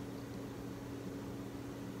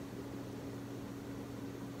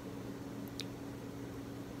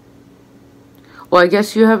 Well, I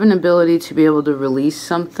guess you have an ability to be able to release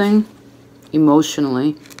something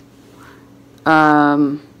emotionally.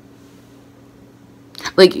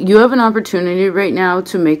 Like, you have an opportunity right now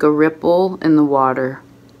to make a ripple in the water.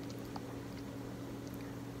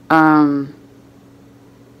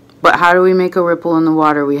 But how do we make a ripple in the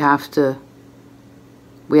water? We have to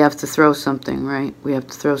throw something, right? We have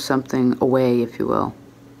to throw something away, if you will.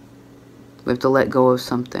 We have to let go of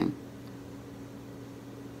something.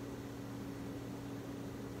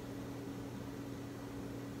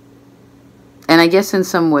 And I guess in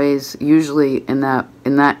some ways, usually in that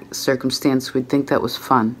circumstance, we'd think that was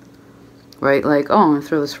fun, right? Like, oh, I'm gonna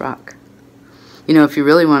throw this rock. You know, if you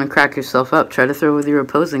really want to crack yourself up, try to throw with your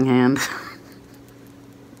opposing hand.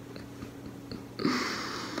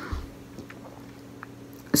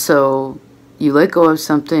 So you let go of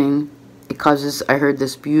something, it causes, I heard,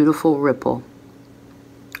 this beautiful ripple.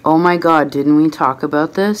 Oh my God, didn't we talk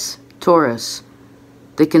about this? Taurus,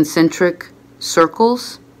 the concentric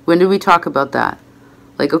circles. When did we talk about that?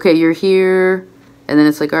 Like, okay, you're here, and then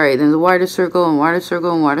it's like, all right, then the wider circle and wider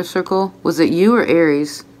circle and wider circle. Was it you or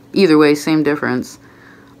Aries? Either way, same difference.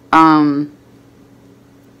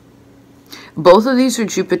 Both of these are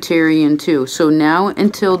Jupiterian too. So now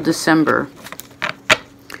until December,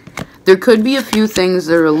 there could be a few things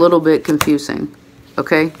that are a little bit confusing.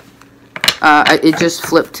 Okay? It just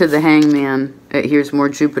flipped to the Hangman. Here's more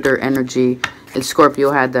Jupiter energy. And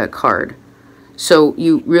Scorpio had that card. So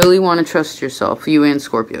you really want to trust yourself, you and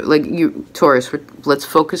Scorpio. Like you, Taurus, let's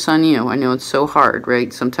focus on you. I know it's so hard,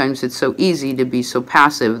 right? Sometimes it's so easy to be so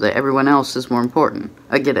passive that everyone else is more important.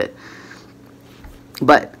 I get it.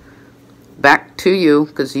 But back to you,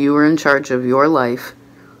 because you are in charge of your life.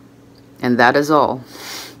 And that is all.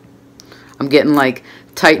 I'm getting like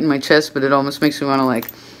tight in my chest, but it almost makes me want to like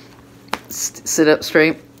sit up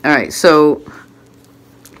straight. All right, so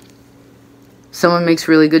someone makes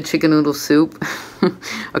really good chicken noodle soup.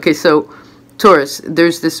 Okay, so Taurus,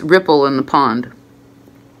 there's this ripple in the pond.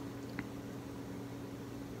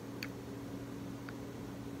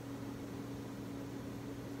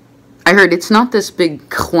 I heard it's not this big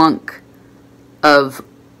clunk of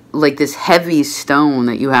like this heavy stone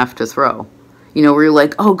that you have to throw. You know, where you're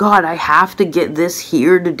like, oh God, I have to get this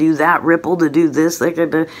here to do that ripple, to do this. Like,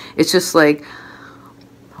 it's just like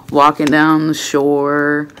walking down the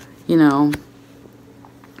shore, you know,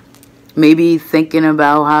 maybe thinking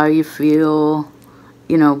about how you feel,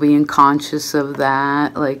 you know, being conscious of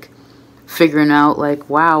that, like figuring out like,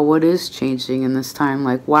 wow, what is changing in this time?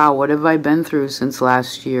 Like, wow, what have I been through since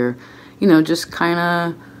last year? You know, just kind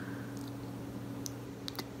of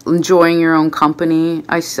enjoying your own company.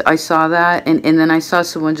 I saw that, and then I saw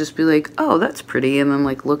someone just be like, oh, that's pretty, and then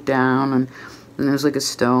like look down, and there's like a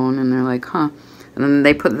stone, and they're like, huh, and then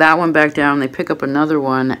they put that one back down, they pick up another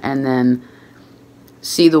one, and then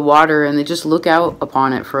see the water, and they just look out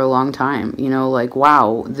upon it for a long time, you know, like,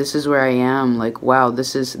 wow, this is where I am, like, wow,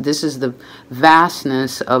 this is the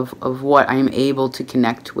vastness of what I'm able to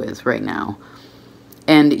connect with right now.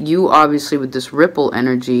 And you obviously with this ripple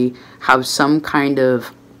energy have some kind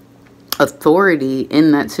of authority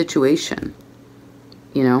in that situation,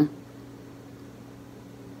 you know.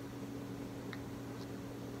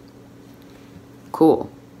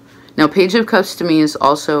 Cool. Now Page of Cups to me is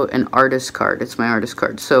also an artist card. It's my artist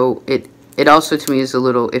card. So it also to me is a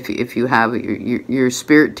little, if you have your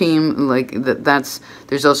spirit team, like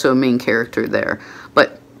there's also a main character there.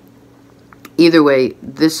 But either way,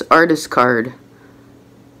 this artist card,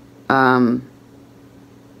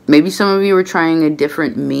 maybe some of you are trying a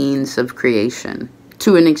different means of creation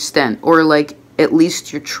to an extent, or like at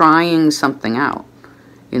least you're trying something out,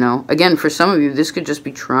 you know. Again, for some of you, this could just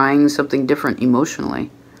be trying something different emotionally,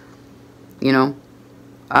 you know,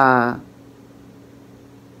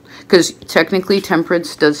 because technically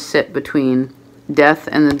Temperance does sit between Death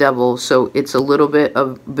and the Devil, so it's a little bit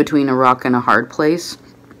of between a rock and a hard place.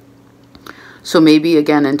 So maybe,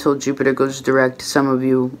 again, until Jupiter goes direct, some of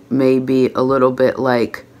you may be a little bit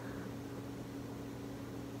like,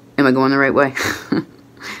 am I going the right way?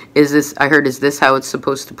 Is this how it's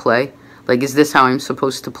supposed to play? Like, is this how I'm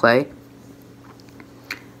supposed to play?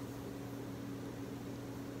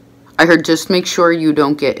 I heard just make sure you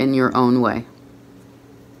don't get in your own way.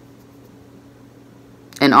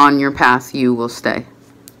 And on your path, you will stay.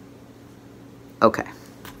 Okay.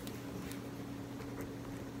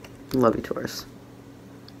 Love you, Taurus.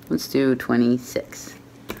 Let's do 26.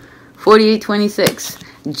 4826.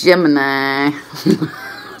 Gemini.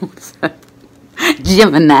 What's that?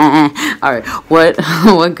 Gemini. Alright.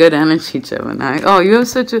 What good energy, Gemini. Oh, you have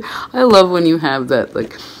such a... I love when you have that,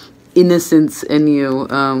 like, innocence in you.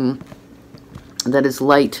 That is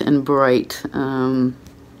light and bright.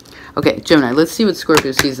 Okay, Gemini. Let's see what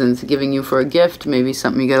Scorpio season's giving you for a gift. Maybe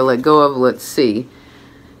something you gotta let go of. Let's see.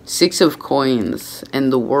 6 of Coins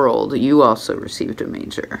and the World. You also received a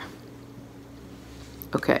major.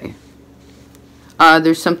 Okay.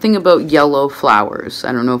 There's something about yellow flowers.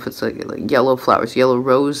 I don't know if it's like yellow flowers, yellow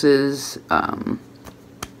roses.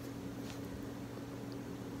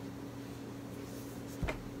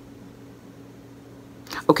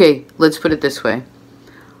 Okay, let's put it this way.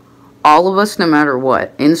 All of us, no matter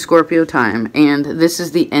what, in Scorpio time, and this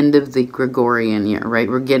is the end of the Gregorian year, right?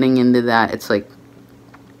 We're getting into that. It's like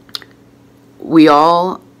we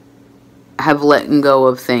all have let go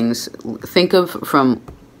of things. Think of from,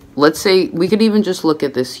 let's say, we could even just look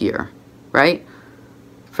at this year, right?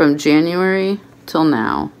 From January till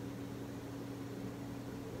now.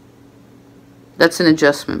 That's an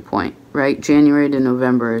adjustment point, right? January to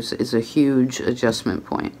November is a huge adjustment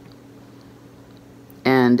point.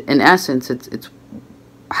 And in essence, it's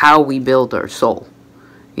how we build our soul,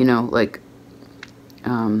 you know, like,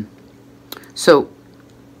 so,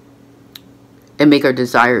 and make our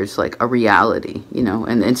desires like a reality, you know,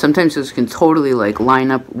 and sometimes those can totally like line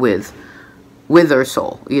up with with our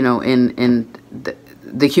soul, you know, in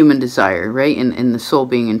the human desire, right? And the soul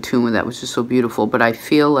being in tune with that was just so beautiful. But I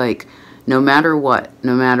feel like no matter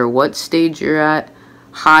what stage you're at,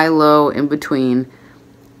 high, low, in between,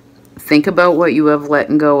 think about what you have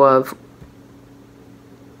let go of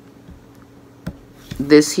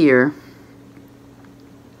this year.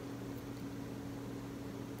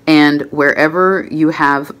 And wherever you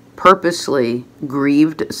have purposely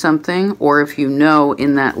grieved something, or if you know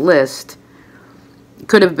in that list,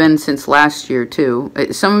 could have been since last year too.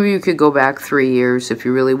 Some of you could go back 3 years if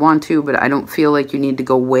you really want to, but I don't feel like you need to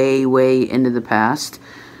go way, way into the past.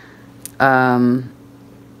 I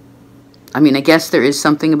mean, I guess there is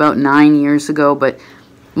something about 9 years ago, but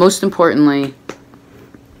most importantly,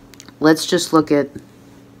 let's just look at,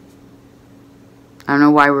 I don't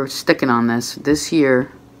know why we're sticking on this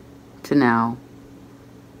year to now.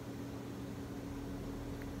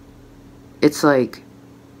 It's like,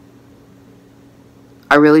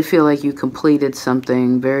 I really feel like you completed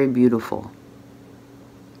something very beautiful.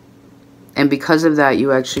 And because of that,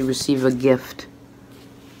 you actually receive a gift.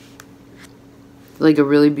 Like a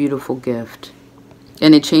really beautiful gift.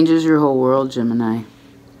 And it changes your whole world, Gemini.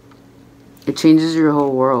 It changes your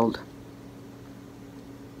whole world.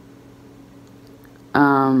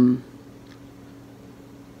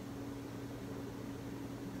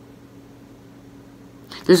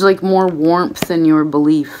 There's like more warmth in your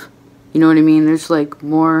belief. You know what I mean? There's like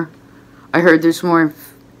more, I heard there's more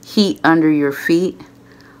heat under your feet.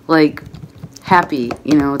 Like happy,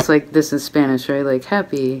 you know, it's like this in Spanish, right? Like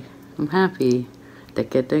happy, I'm happy.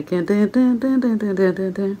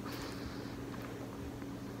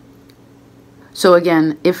 So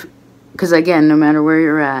again, because again, no matter where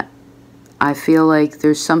you're at, I feel like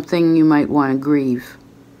there's something you might want to grieve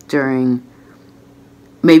during,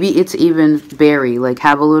 maybe it's even bury, like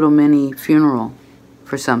have a little mini funeral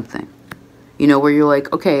for something. You know, where you're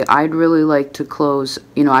like, okay, I'd really like to close,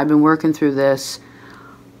 you know, I've been working through this.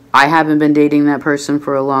 I haven't been dating that person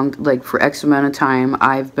for a long, like for X amount of time.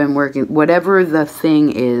 I've been working, whatever the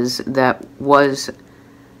thing is that was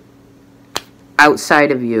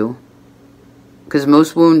outside of you. Because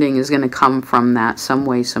most wounding is going to come from that some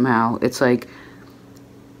way, somehow. It's like,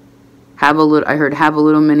 have a little, I heard have a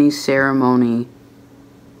little mini ceremony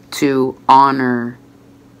to honor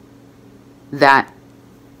that,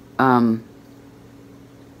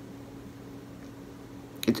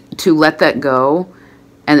 to let that go,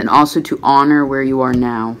 and then also to honor where you are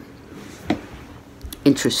now.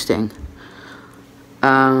 Interesting.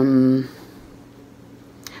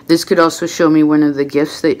 This could also show me one of the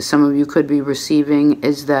gifts that some of you could be receiving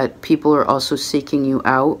is that people are also seeking you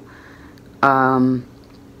out.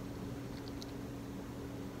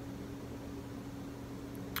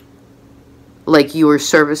 Like your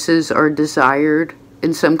services are desired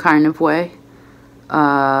in some kind of way.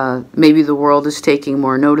 Maybe the world is taking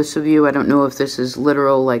more notice of you. I don't know if this is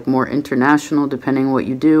literal, like more international, depending on what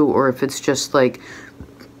you do, or if it's just like,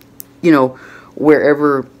 you know,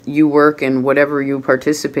 wherever you work and whatever you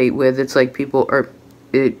participate with, it's like people are,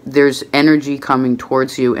 there's energy coming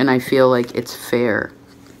towards you, and I feel like it's fair.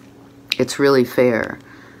 It's really fair.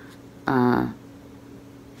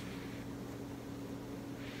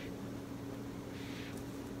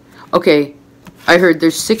 Okay, I heard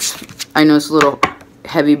there's 6, I know it's a little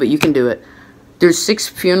heavy, but you can do it. There's 6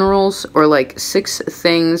 funerals, or like 6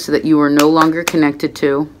 things that you are no longer connected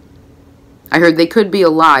to. I heard they could be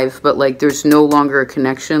alive, but like there's no longer a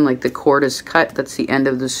connection, like the cord is cut, that's the end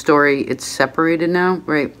of the story, it's separated now,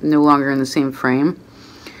 right? No longer in the same frame.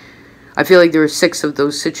 I feel like there are 6 of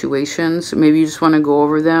those situations. Maybe you just want to go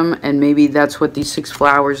over them, and maybe that's what these 6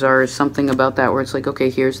 flowers are, is something about that, where it's like, okay,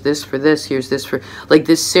 here's this for this, here's this for, like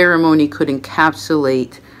this ceremony could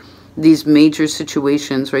encapsulate these major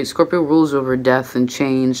situations, right? Scorpio rules over death and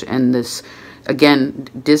change, and this, again,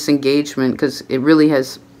 disengagement, because it really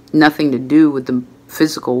has nothing to do with the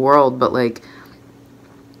physical world, but like,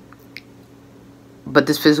 but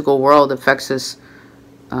this physical world affects us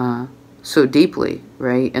so deeply,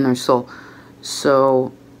 right, in our soul.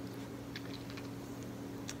 So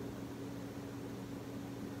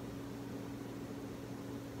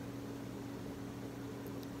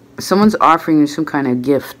someone's offering you some kind of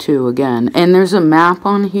gift too, again, and there's a map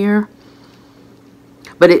on here.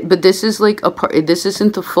 But this is like a part, this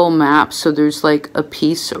isn't the full map, so there's like a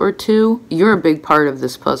piece or two. You're a big part of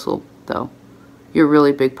this puzzle, though. You're a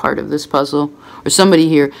really big part of this puzzle. Or somebody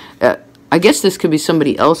here, I guess this could be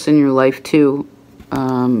somebody else in your life too,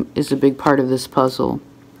 is a big part of this puzzle.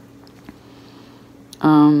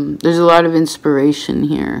 There's a lot of inspiration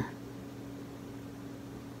here.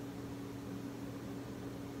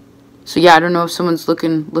 So yeah, I don't know if someone's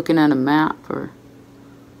looking at a map, or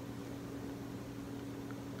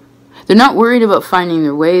they're not worried about finding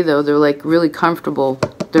their way though. They're like really comfortable.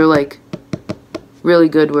 They're like really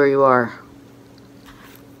good where you are.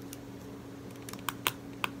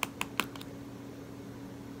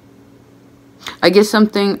 I guess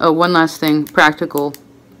something, oh, one last thing, practical,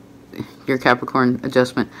 your Capricorn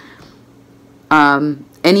adjustment.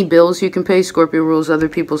 Any bills you can pay, Scorpio rules other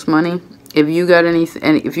people's money. If you got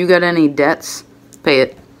any debts, pay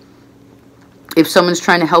it. If someone's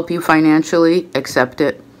trying to help you financially, accept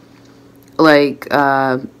it. Like,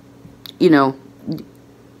 you know,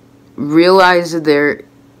 realize that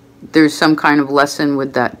there's some kind of lesson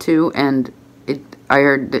with that too, and I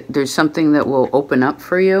heard that there's something that will open up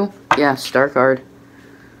for you. Yeah, Star card.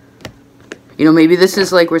 You know, maybe this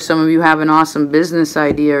is like where some of you have an awesome business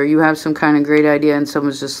idea, or you have some kind of great idea, and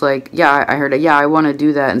someone's just like, yeah, I heard it. Yeah, I want to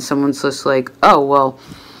do that. And someone's just like, oh, well,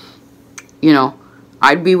 you know,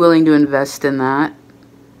 I'd be willing to invest in that.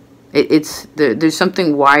 There's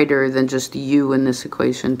something wider than just you in this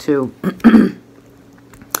equation too.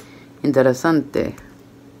 Interesante.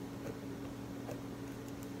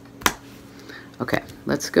 Okay,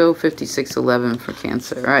 let's go 5611 for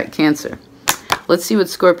Cancer. All right, Cancer. Let's see what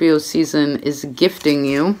Scorpio season is gifting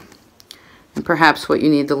you, and perhaps what you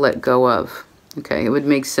need to let go of. Okay, it would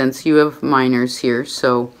make sense. You have minors here,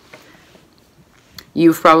 so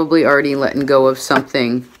you've probably already let go of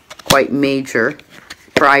something quite major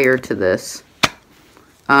prior to this.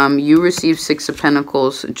 You received Six of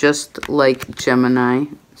Pentacles just like Gemini,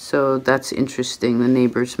 so that's interesting. The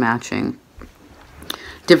neighbors matching.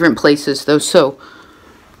 Different places though. So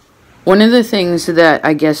one of the things that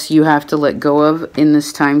I guess you have to let go of in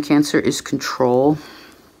this time, Cancer, is control.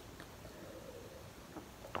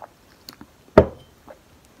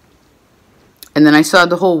 And then I saw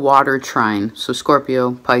the whole water trine. So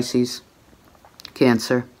Scorpio, Pisces,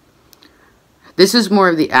 Cancer. This is more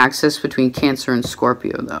of the axis between Cancer and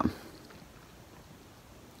Scorpio though.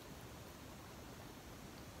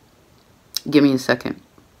 Give me a second.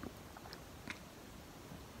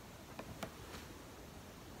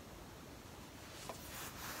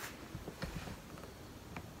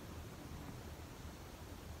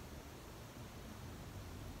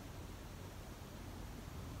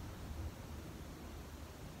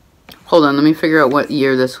 Hold on, let me figure out what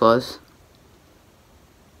year this was.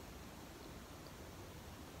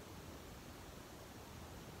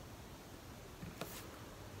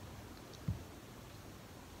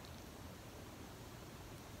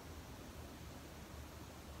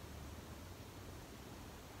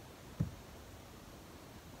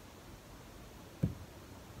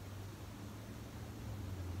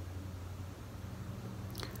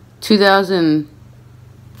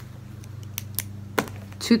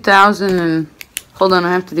 Hold on,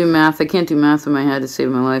 I have to do math. I can't do math in my head to save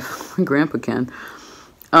my life. My grandpa can.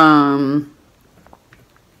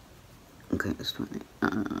 Okay, it's 20.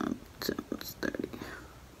 It's 30.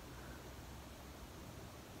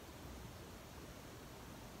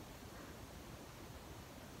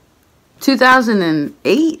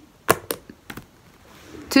 (2008)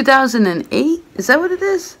 2008? Is that what it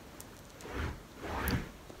is?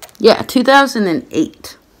 Yeah,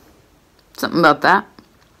 2008. Something about that.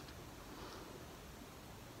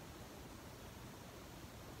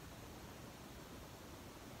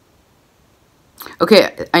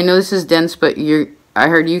 Okay, I know this is dense, but I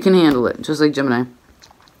heard you can handle it, just like Gemini.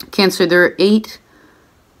 Cancer, there are 8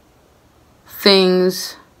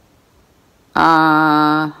 things.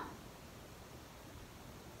 What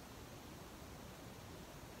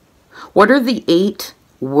are the 8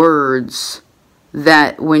 words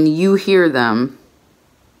that when you hear them,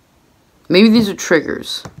 maybe these are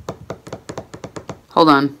triggers. Hold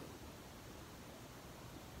on.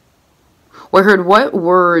 Well, I heard, what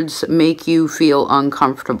words make you feel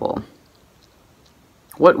uncomfortable?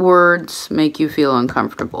 What words make you feel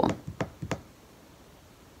uncomfortable?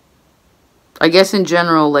 I guess in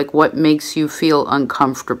general, like, what makes you feel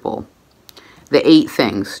uncomfortable? The 8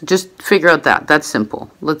 things. Just figure out that. That's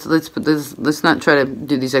simple. Let's not try to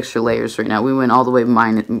do these extra layers right now. We went all the way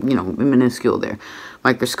minuscule there.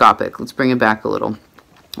 Microscopic. Let's bring it back a little.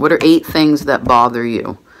 What are 8 things that bother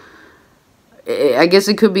you? I guess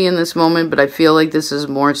it could be in this moment, but I feel like this is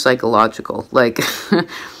more psychological. Like,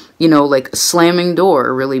 you know, like a slamming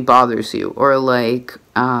door really bothers you. Or like,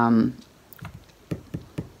 when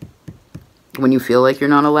you feel like you're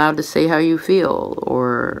not allowed to say how you feel.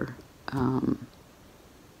 Or, I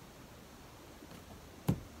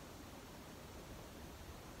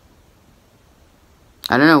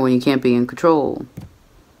don't know, when you can't be in control.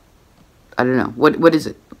 I don't know. What is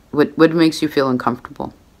it? What makes you feel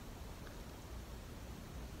uncomfortable?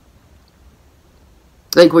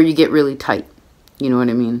 Like where you get really tight. You know what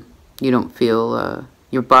I mean? You don't feel,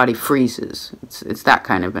 your body freezes. It's that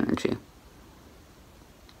kind of energy.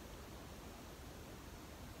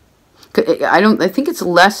 I think it's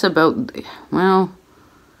less about, well,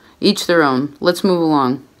 each their own. Let's move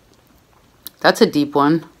along. That's a deep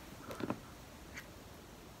one.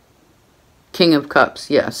 King of Cups.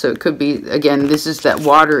 Yeah, so it could be, again, this is that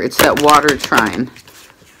water, it's that water trine.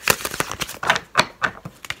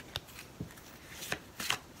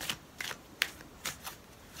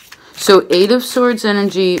 So 8 of Swords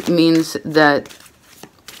energy means that,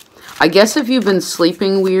 I guess if you've been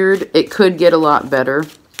sleeping weird, it could get a lot better.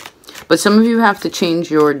 But some of you have to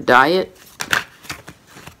change your diet.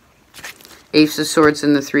 Ace of Swords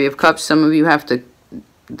and the 3 of Cups. Some of you have to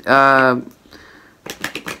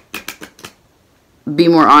be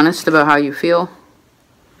more honest about how you feel.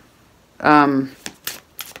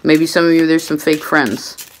 Maybe some of you, there's some fake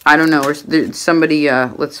friends. I don't know. Or there's somebody,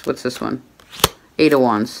 what's this one? 8 of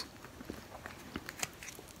Wands.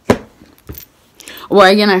 Well,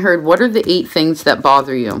 again, I heard, what are the 8 things that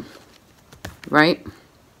bother you? Right?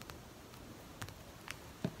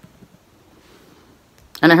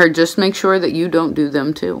 And I heard, just make sure that you don't do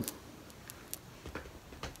them too.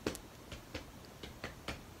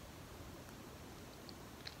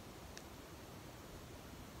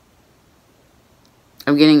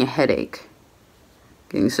 I'm getting a headache.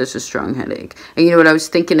 Getting such a strong headache. And you know what I was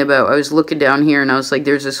thinking about? I was looking down here and I was like,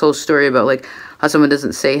 there's this whole story about like how someone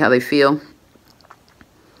doesn't say how they feel.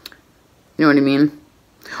 You know what I mean?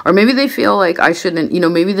 Or maybe they feel like I shouldn't, you know,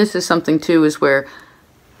 maybe this is something too, is where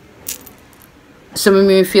some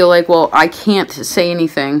of you feel like, well, I can't say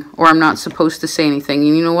anything, or I'm not supposed to say anything.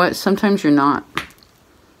 And you know what? Sometimes you're not.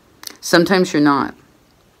 Sometimes you're not.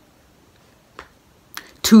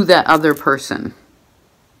 To that other person.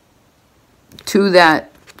 To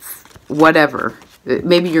that whatever.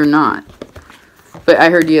 Maybe you're not. But I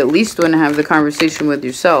heard you at least want to have the conversation with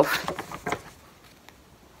yourself.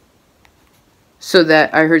 So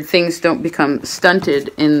that I heard things don't become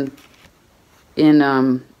stunted in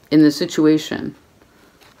the situation.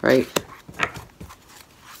 Right?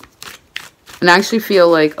 And I actually feel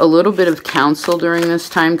like a little bit of counsel during this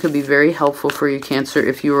time could be very helpful for you, Cancer,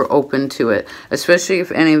 if you were open to it. Especially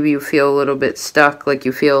if any of you feel a little bit stuck, like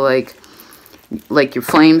you feel like your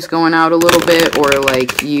flame's going out a little bit, or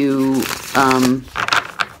like you,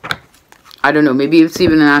 I don't know, maybe it's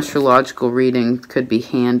even an astrological reading could be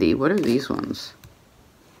handy. What are these ones?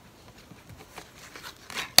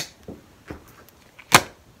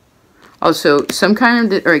 Also, some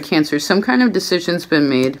kind of, Cancer, some kind of decision's been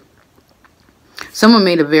made. Someone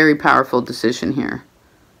made a very powerful decision here.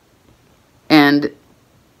 And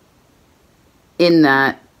in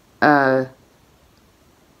that, well,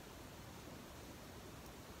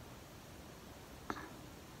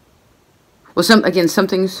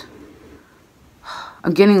 something's,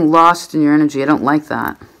 I'm getting lost in your energy. I don't like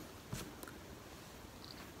that.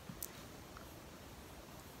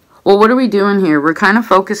 Well, what are we doing here? We're kind of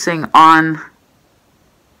focusing on,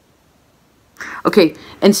 okay,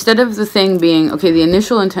 instead of the thing being, okay, the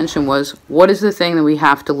initial intention was, what is the thing that we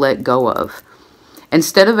have to let go of?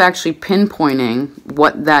 Instead of actually pinpointing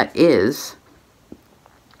what that is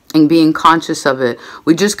and being conscious of it,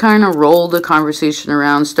 we just kind of rolled the conversation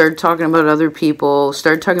around, started talking about other people,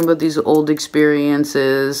 started talking about these old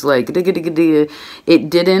experiences, like, it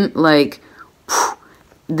didn't, like,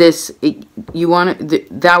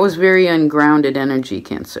 that was very ungrounded energy,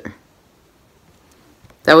 Cancer.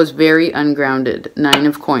 That was very ungrounded. 9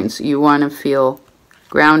 of Coins. You want to feel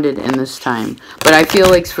grounded in this time. But I feel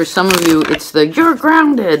like for some of you, it's the you're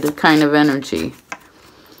grounded kind of energy.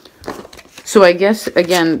 So I guess,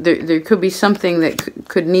 again, there could be something that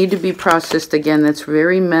could need to be processed again that's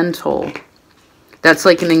very mental. That's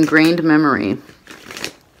like an ingrained memory.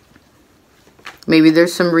 Maybe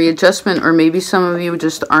there's some readjustment, or maybe some of you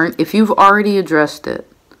just aren't. If you've already addressed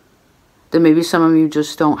it, then maybe some of you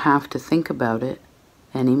just don't have to think about it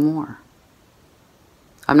anymore.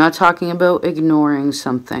 I'm not talking about ignoring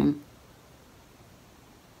something.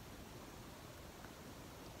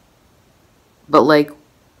 But like,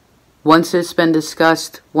 once it's been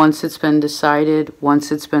discussed, once it's been decided,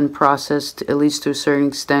 once it's been processed, at least to a certain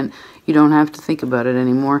extent, you don't have to think about it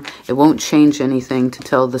anymore. It won't change anything to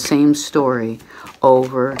tell the same story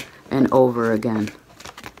over and over again.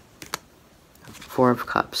 4 of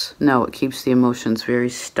Cups. No, it keeps the emotions very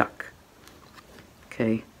stuck.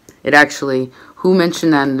 Okay. It actually, who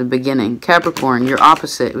mentioned that in the beginning? Capricorn, you're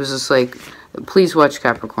opposite. It was just like, please watch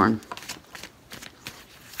Capricorn.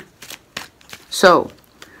 So,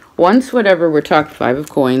 once whatever we're talking, 5 of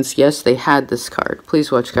Coins, yes, they had this card.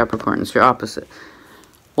 Please watch Capricorn, it's your opposite.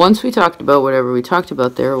 once we talked about whatever we talked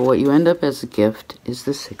about there, what you end up as a gift is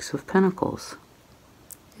the Six of Pentacles.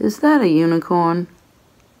 Is that a unicorn?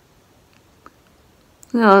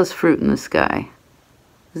 Look at all this fruit in the sky.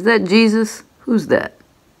 Is that Jesus? Who's that?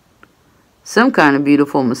 Some kind of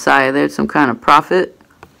beautiful Messiah there, some kind of prophet.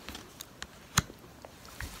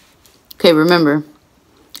 Okay, remember,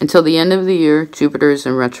 until the end of the year, Jupiter is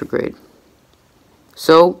in retrograde.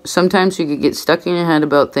 So sometimes you could get stuck in your head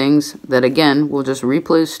about things that, again, will just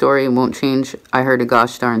replay the story and won't change I heard a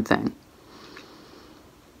gosh darn thing.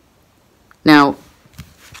 Now,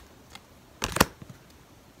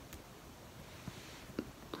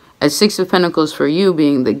 as Six of Pentacles for you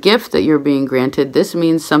being the gift that you're being granted, this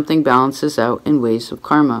means something balances out in ways of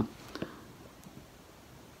karma.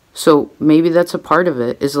 So maybe that's a part of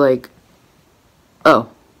it, is like, oh,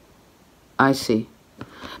 I see.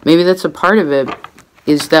 Maybe that's a part of it,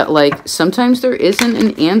 is that like sometimes there isn't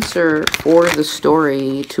an answer for the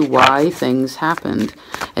story to why things happened.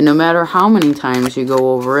 And no matter how many times you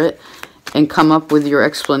go over it and come up with your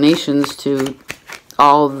explanations to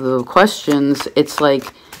all the questions, it's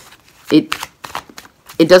like, it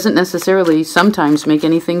doesn't necessarily sometimes make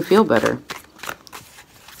anything feel better.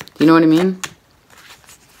 You know what I mean?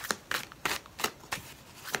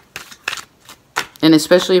 And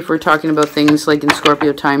especially if we're talking about things like in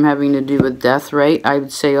Scorpio time having to do with death, right? I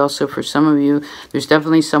would say also for some of you, there's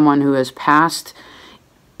definitely someone who has passed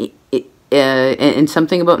and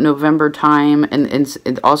something about November time,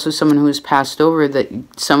 and also someone who has passed over that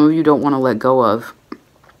some of you don't want to let go of.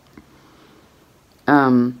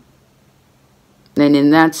 And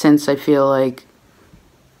in that sense, I feel like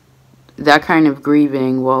that kind of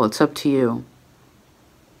grieving, well, it's up to you.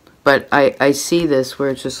 But I see this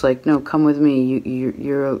where it's just like, no, come with me.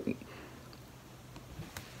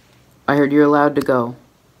 I heard you're allowed to go.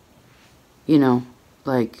 You know,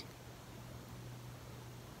 like,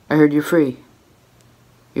 I heard you're free.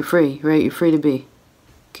 You're free, right? You're free to be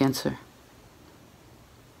Cancer.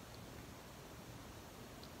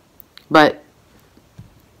 But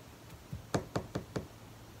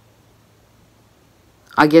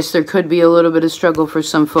I guess there could be a little bit of struggle for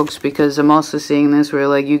some folks, because I'm also seeing this where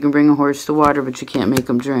like you can bring a horse to water, but you can't make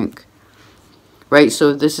them drink. Right?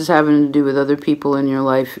 So if this is having to do with other people in your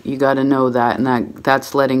life, you got to know that, and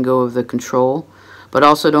that's letting go of the control. But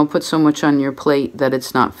also don't put so much on your plate that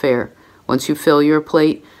it's not fair. Once you fill your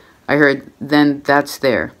plate, I heard, then that's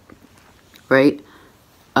there. Right?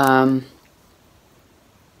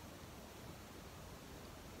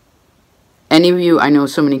 Any of you, I know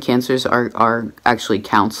so many Cancers are actually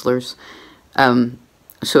counselors.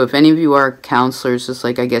 So if any of you are counselors, it's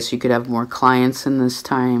like, I guess you could have more clients in this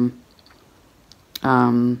time.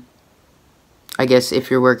 I guess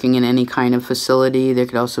if you're working in any kind of facility, there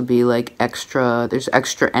could also be like there's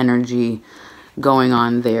extra energy going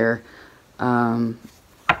on there. And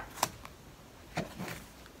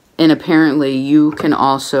apparently you can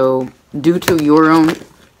also, due to your own,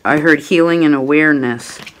 I heard healing and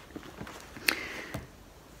awareness.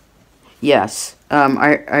 Yes,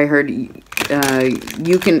 I heard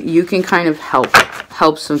you can kind of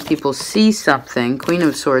help some people see something, Queen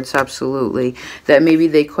of Swords, absolutely, that maybe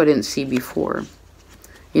they couldn't see before.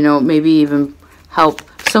 You know, maybe even help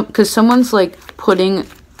some, because someone's like putting,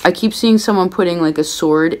 I keep seeing someone putting like a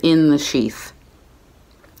sword in the sheath.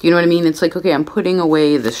 You know what I mean? It's like, okay, I'm putting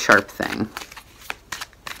away the sharp thing.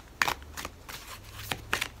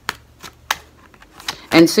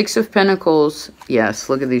 And Six of Pentacles, yes,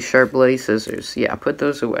 look at these sharp bloody scissors. Yeah, put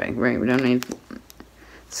those away, right? We don't need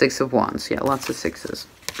Six of Wands. Yeah, lots of sixes.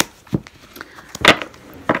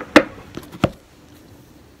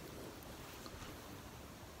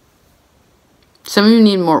 Some of you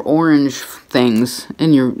need more orange things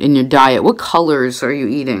in your diet. What colors are you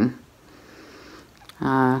eating?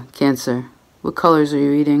 Cancer. What colors are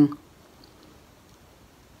you eating?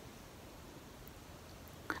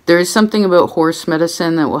 There is something about horse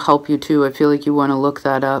medicine that will help you too. I feel like you want to look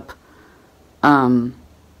that up. And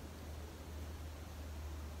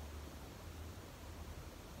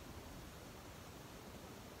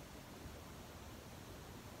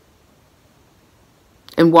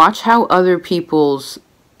watch how other people's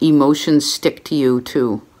emotions stick to you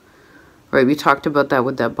too. Right, we talked about that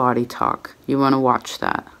with that body talk. You want to watch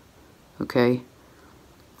that. Okay?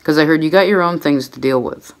 Because I heard you got your own things to deal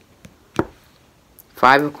with.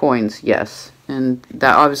 Five of Coins, yes. And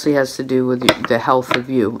that obviously has to do with the health of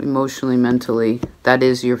you, emotionally, mentally. That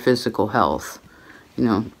is your physical health. You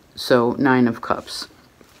know, so Nine of Cups.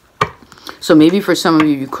 So maybe for some of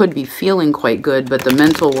you, you could be feeling quite good, but the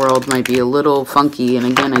mental world might be a little funky. And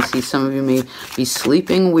again, I see some of you may be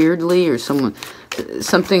sleeping weirdly, or someone,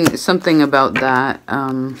 something about that.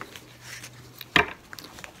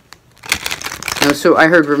 So I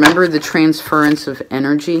heard, remember the transference of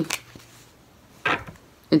energy.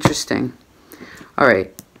 Interesting. All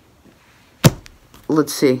right.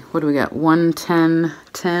 Let's see. What do we got? 1, 10,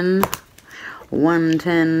 10. 1,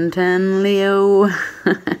 10, 10, Leo.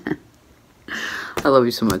 I love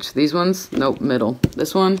you so much. These ones? Nope, middle.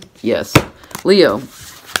 This one? Yes. Leo.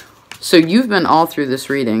 So you've been all through this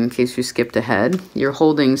reading, in case you skipped ahead. You're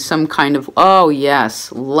holding some kind of, oh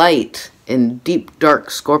yes, light in deep, dark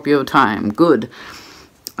Scorpio time. Good.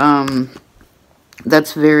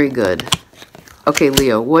 That's very good. Okay,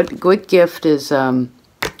 Leo, what gift is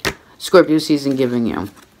Scorpio season giving you?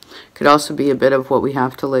 Could also be a bit of what we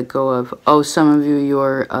have to let go of. Oh, some of you,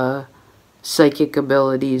 your psychic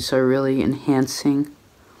abilities are really enhancing.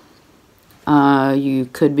 You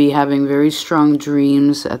could be having very strong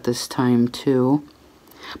dreams at this time too.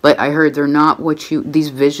 But I heard they're not what you, these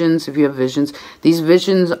visions, if you have visions, these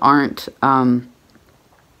visions aren't, well,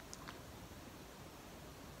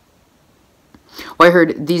 I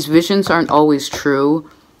heard these visions aren't always true,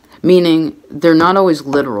 meaning they're not always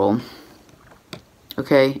literal.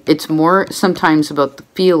 Okay, it's more sometimes about the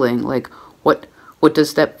feeling, like what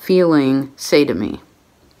does that feeling say to me,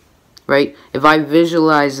 right? If I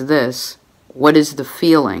visualize this, what is the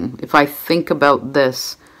feeling? If I think about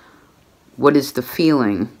this, what is the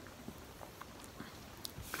feeling?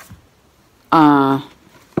 Hold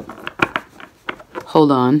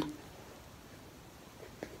on.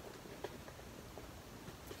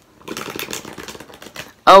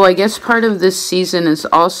 Oh, I guess part of this season is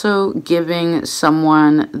also giving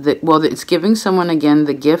someone well, it's giving someone again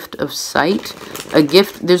the gift of sight. A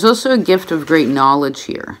gift, there's also a gift of great knowledge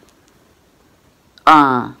here.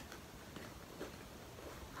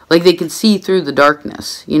 Like they can see through the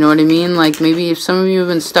darkness. You know what I mean? Like maybe if some of you have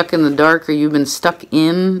been stuck in the dark, or you've been stuck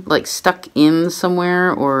in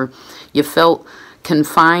somewhere, or you felt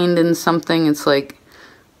confined in something, it's like,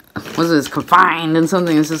 what is this, confined in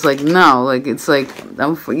something? It's just like, no, like it's like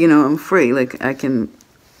I'm free. Like I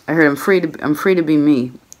heard I'm free to be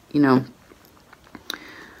me, you know.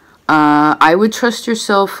 I would trust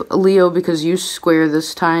yourself, Leo, because you square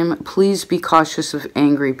this time. Please be cautious of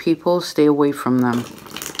angry people. Stay away from them.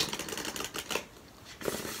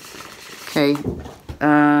 Okay.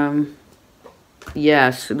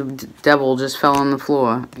 Yes, the devil just fell on the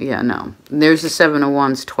floor. Yeah, no. There's the 7 of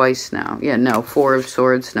Wands twice now. Yeah, no. 4 of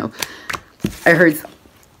Swords, no. I heard,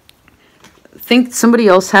 think somebody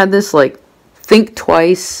else had this, like, think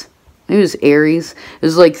twice. Maybe it was Aries. It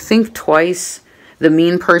was like, think twice. The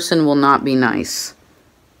mean person will not be nice.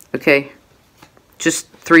 Okay? Just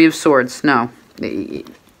 3 of Swords, no.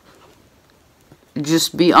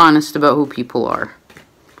 Just be honest about who people are.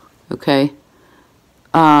 Okay?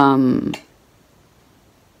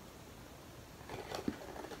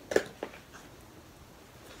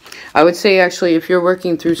 I would say, actually, if you're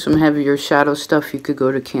working through some heavier shadow stuff, you could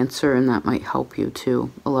go to Cancer, and that might help you,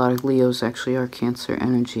 too. A lot of Leos actually are Cancer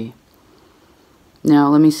energy. Now,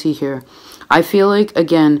 let me see here. I feel like,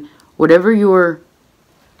 again, whatever your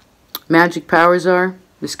magic powers are,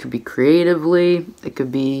 this could be creatively, it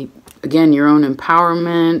could be, again, your own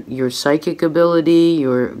empowerment, your psychic ability,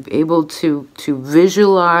 you're able to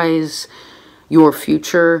visualize your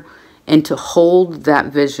future and to hold that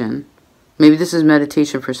vision. Maybe this is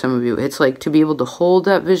meditation for some of you. It's like to be able to hold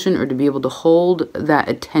that vision, or to be able to hold that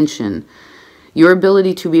attention. Your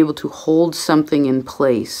ability to be able to hold something in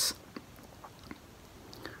place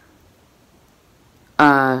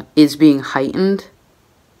is being heightened.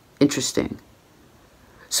 Interesting.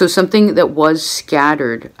 So something that was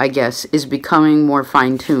scattered, I guess, is becoming more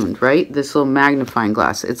fine-tuned, right? This little magnifying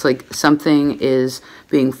glass. It's like something is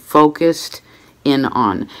being focused in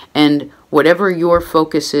on. And whatever your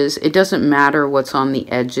focus is, it doesn't matter what's on the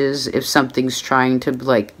edges. If something's trying to,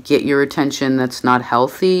 like, get your attention that's not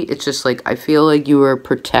healthy, it's just like, I feel like you are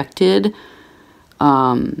protected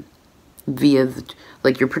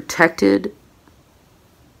like you're protected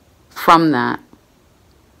from that.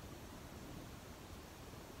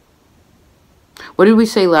 What did we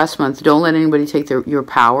say last month? Don't let anybody take your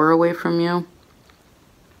power away from you.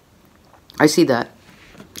 I see that.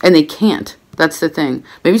 And they can't. That's the thing.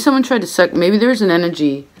 Maybe someone tried to suck. Maybe there's an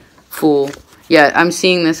energy fool. Yeah, I'm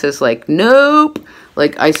seeing this as like, nope.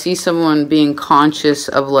 Like, I see someone being conscious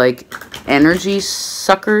of, like, energy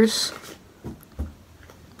suckers.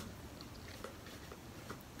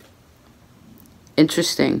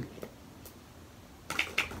 Interesting.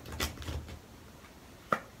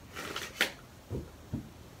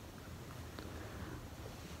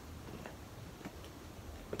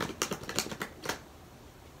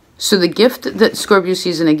 So the gift that Scorpio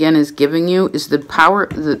season again is giving you is the power,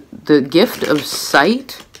 the gift of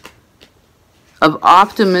sight, of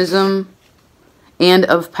optimism, and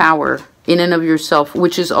of power in and of yourself,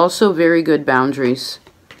 which is also very good boundaries.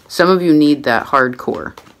 Some of you need that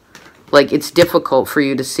hardcore. Like, it's difficult for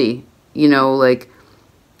you to see, you know, like,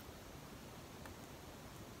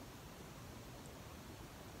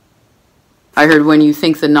 I heard when you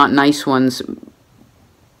think the not nice ones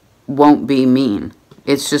won't be mean.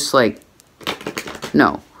 It's just like,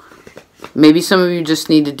 no. Maybe some of you just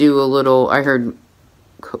need to do a little, I heard,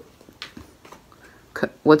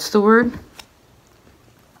 what's the word?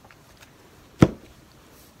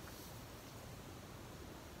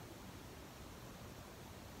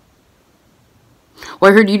 Well,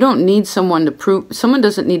 I heard you don't need someone to prove, someone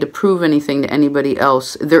doesn't need to prove anything to anybody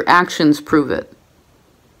else. Their actions prove it.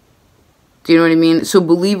 Do you know what I mean? So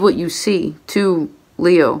believe what you see, too,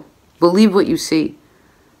 Leo. Believe what you see.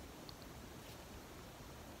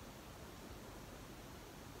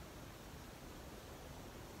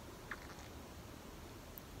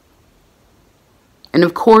 And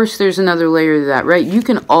of course, there's another layer to that, right? You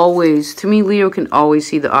can always, to me, Leo can always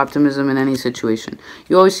see the optimism in any situation.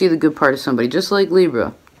 You always see the good part of somebody, just like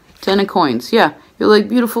Libra. 10 of coins. Yeah, you're like,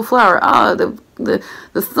 beautiful flower. Ah, the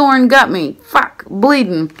thorn got me. Fuck,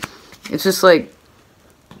 bleeding. It's just like,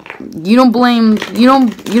 you don't blame, you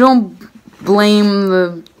don't blame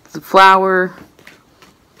the flower.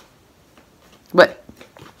 But,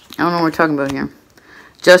 I don't know what we're talking about here.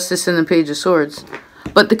 Justice in the Page of Swords.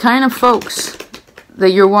 But the kind of folks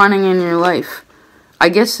that you're wanting in your life, I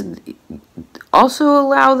guess, also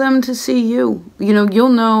allow them to see you. You know, you'll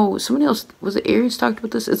know, somebody else, was it Aries talked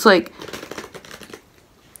about this? It's like,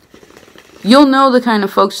 you'll know the kind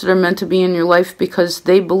of folks that are meant to be in your life because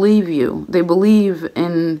they believe you. They believe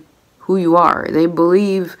in who you are. They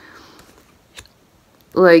believe,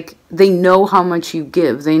 like, they know how much you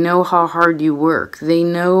give. They know how hard you work. They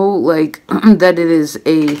know, like, that it is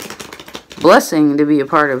a blessing to be a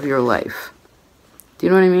part of your life. Do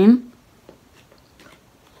you know what I mean?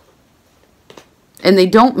 And they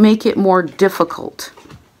don't make it more difficult.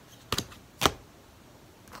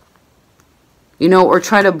 You know, or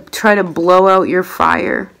try to blow out your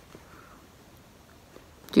fire.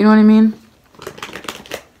 Do you know what I mean?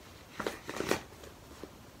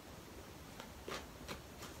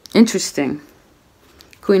 Interesting.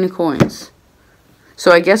 Queen of Coins.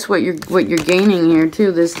 So I guess what you're gaining here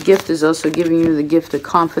too, this gift is also giving you the gift of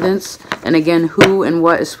confidence. And again, who and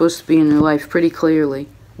what is supposed to be in your life pretty clearly.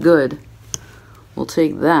 Good. We'll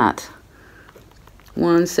take that.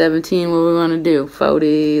 117, what do we want to do?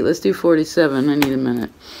 40, let's do 47. I need a minute.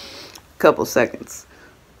 Couple seconds.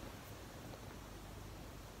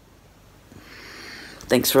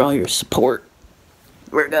 Thanks for all your support,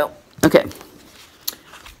 Virgo. Okay.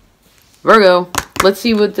 Virgo, let's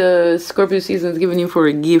see what the Scorpio season is giving you for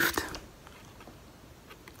a gift.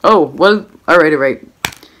 Oh, what? All right.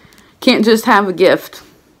 Can't just have a gift,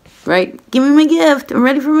 right? Give me my gift. I'm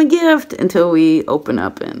ready for my gift until we open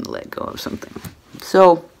up and let go of something.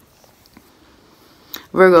 So,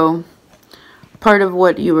 Virgo, part of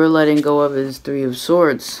what you were letting go of is 3 of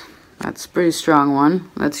Swords. That's a pretty strong one.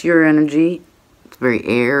 That's your energy. It's very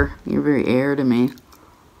air. You're very air to me.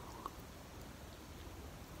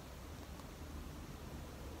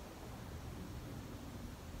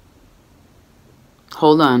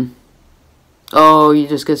 Hold on. Oh, you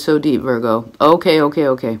just get so deep, Virgo.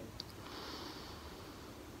 Okay.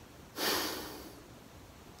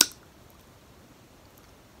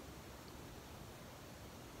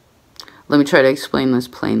 Let me try to explain this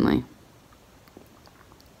plainly.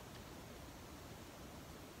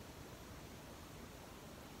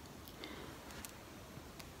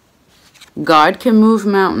 God can move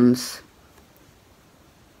mountains,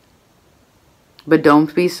 but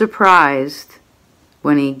don't be surprised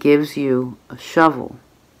when he gives you a shovel.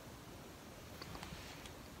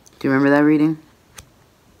 Do you remember that reading?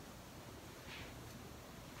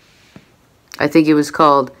 I think it was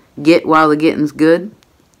called Get While the Getting's Good.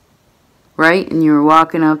 Right? And you were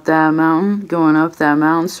walking up that mountain, going up that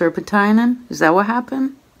mountain, serpentining. Is that what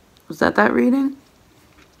happened? Was that reading?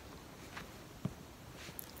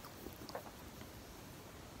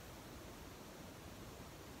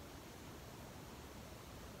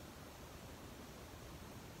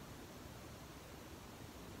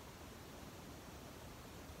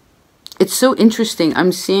 It's so interesting.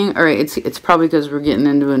 I'm seeing, all right, it's probably because we're getting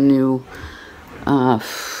into a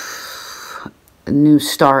new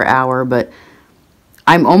star hour, but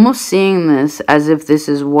I'm almost seeing this as if this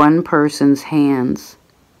is one person's hands.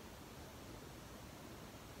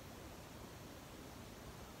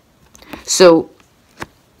 So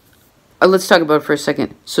let's talk about it for a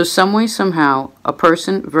second. So some way, somehow, a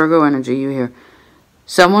person, Virgo energy, you hear,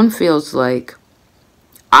 someone feels like,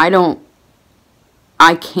 I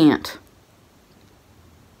can't.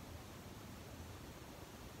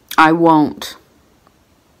 I won't.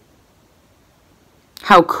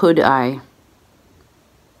 How could I?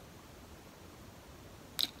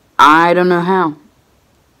 I don't know how.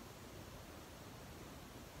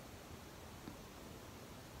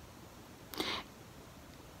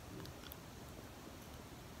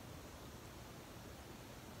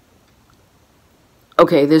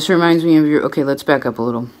 Okay, this reminds me of your... Okay, let's back up a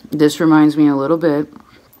little. This reminds me a little bit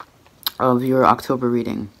of your October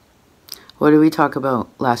reading. What did we talk about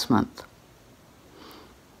last month?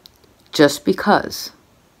 Just because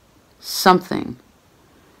something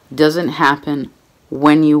doesn't happen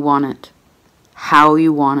when you want it, how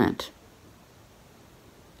you want it,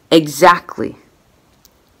 exactly,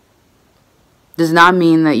 does not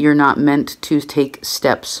mean that you're not meant to take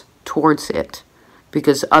steps towards it.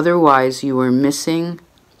 Because otherwise you are missing,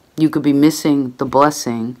 you could be missing the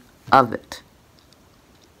blessing of it.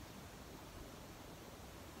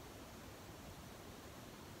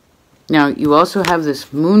 Now, you also have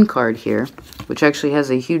this moon card here, which actually has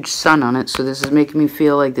a huge sun on it. So this is making me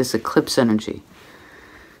feel like this eclipse energy.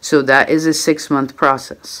 So that is a 6-month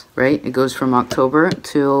process, right? It goes from October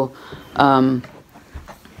till, oh,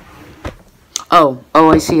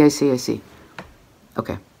 I see.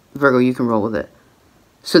 Okay, Virgo, you can roll with it.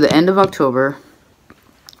 So the end of October,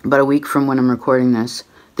 about a week from when I'm recording this,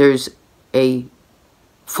 there's a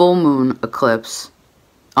full moon eclipse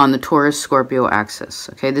on the Taurus Scorpio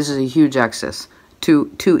axis. Okay, this is a huge axis.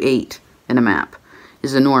 2-8 in a map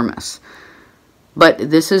is enormous.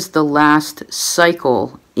 But this is the last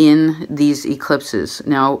cycle in these eclipses.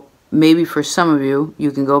 Now, maybe for some of you,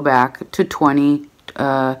 you can go back to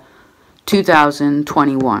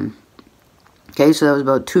 2021. Okay, so that was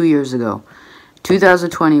about 2 years ago.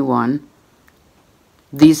 2021,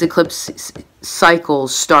 these eclipse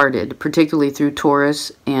cycles started, particularly through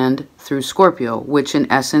Taurus and through Scorpio, which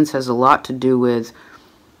in essence has a lot to do with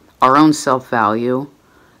our own self-value,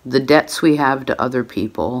 the debts we have to other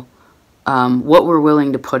people, what we're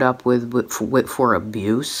willing to put up with for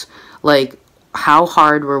abuse, like how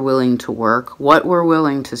hard we're willing to work, what we're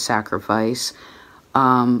willing to sacrifice,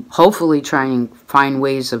 hopefully try and find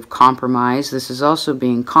ways of compromise. This is also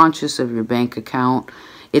being conscious of your bank account.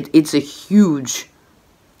 It's a huge...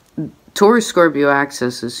 Taurus Scorpio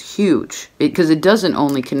axis is huge because it doesn't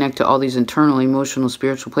only connect to all these internal, emotional,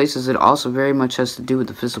 spiritual places. It also very much has to do with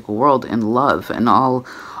the physical world and love and all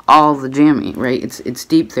the jammy, right? It's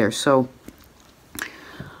deep there. So,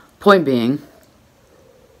 point being,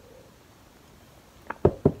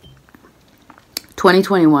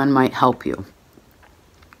 2021 might help you.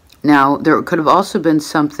 Now, there could have also been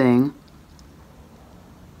something...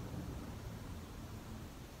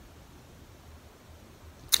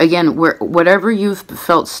 Again, whatever you've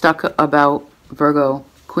felt stuck about, Virgo,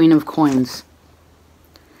 Queen of Coins,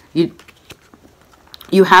 you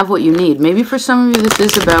have what you need. Maybe for some of you this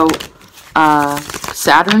is about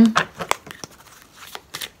Saturn.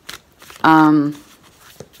 About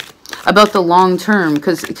the long term.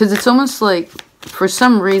 Because it's almost like, for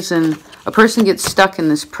some reason, a person gets stuck in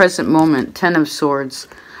this present moment, 10 of Swords.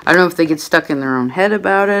 I don't know if they get stuck in their own head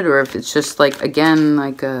about it, or if it's just like, again,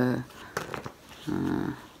 like a...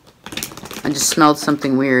 I just smelled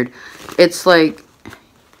something weird. It's like...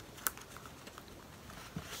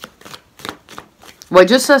 Well, I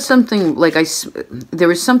just saw something, like there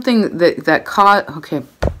was something that caught... Okay,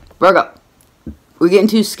 Virgo. We're getting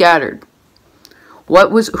too scattered.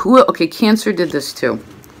 Okay, Cancer did this too.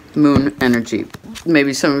 Moon energy.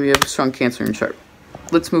 Maybe some of you have a strong Cancer in your chart.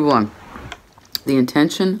 Let's move on. The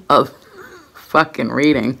intention of fucking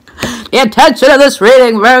reading. The intention of this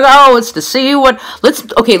reading, Virgo, is to see what...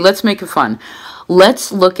 Let's make it fun.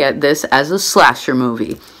 Let's look at this as a slasher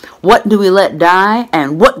movie. What do we let die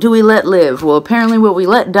and what do we let live? Well, apparently what we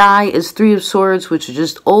let die is 3 of Swords, which is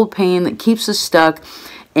just old pain that keeps us stuck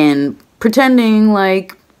and pretending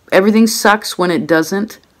like everything sucks when it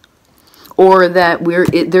doesn't. Or that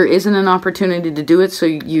there isn't an opportunity to do it, so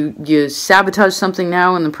you sabotage something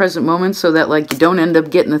now in the present moment so that like you don't end up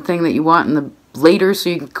getting the thing that you want in the later, so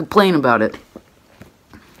you can complain about it.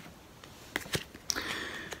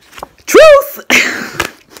 Truth!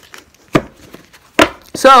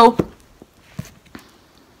 So,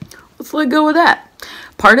 let's let go of that.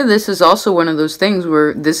 Part of this is also one of those things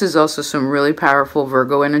where this is also some really powerful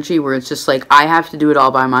Virgo energy where it's just like, I have to do it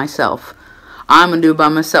all by myself. I'm going to do it by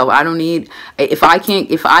myself. I don't need... If I can't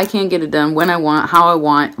get it done when I want, how I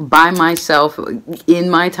want, by myself, in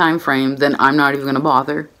my time frame, then I'm not even going to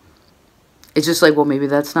bother. It's just like, well, maybe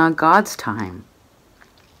that's not God's time.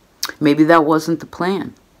 Maybe that wasn't the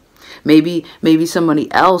plan. Maybe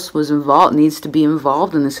somebody else was involved, needs to be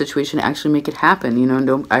involved in the situation to actually make it happen. You know,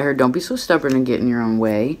 and I heard, don't be so stubborn and get in your own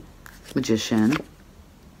way, Magician.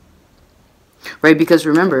 Right? Because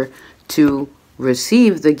remember, to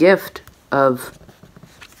receive the gift of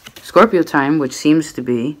Scorpio time, which seems to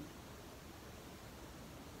be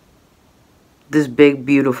this big,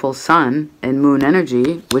 beautiful sun and moon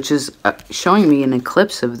energy, which is showing me an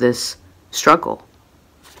eclipse of this struggle,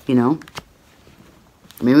 you know?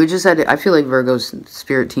 I mean, we just had, I feel like Virgo's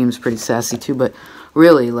spirit team is pretty sassy too, but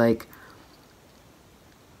really, like,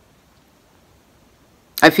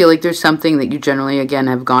 I feel like there's something that you generally, again,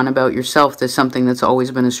 have gone about yourself. There's something that's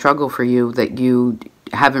always been a struggle for you that you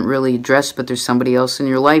haven't really addressed, but there's somebody else in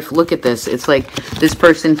your life. Look at this. It's like this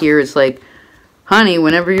person here is like, honey,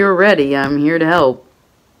 whenever you're ready, I'm here to help.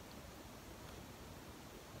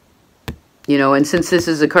 You know, and since this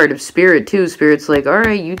is a card of spirit too, spirit's like, all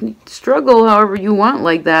right, you can struggle however you want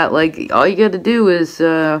like that. Like, all you got to do is,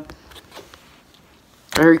 come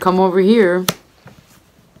over here.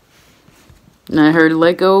 And I heard,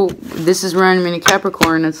 let go. This is reminding me of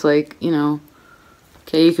Capricorn. It's like, you know,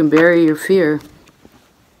 okay, you can bury your fear.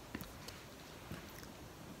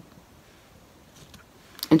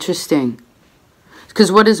 Interesting.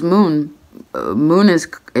 Because what is moon? Moon is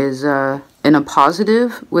in a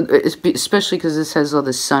positive, especially because this has all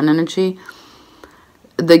the sun energy.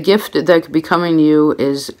 The gift that could be coming to you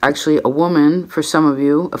is actually a woman, for some of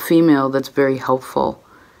you, a female that's very helpful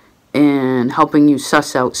in helping you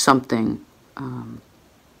suss out something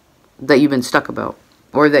that you've been stuck about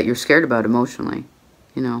or that you're scared about emotionally,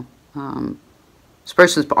 you know. This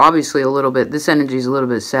person's obviously a little bit, this energy is a little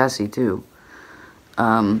bit sassy too.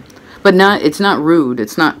 But it's not rude,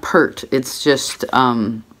 it's not pert, it's just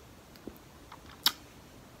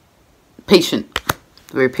patient.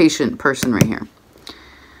 A very patient person right here.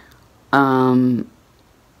 Some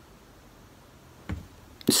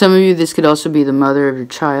of you, this could also be the mother of your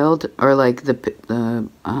child, or like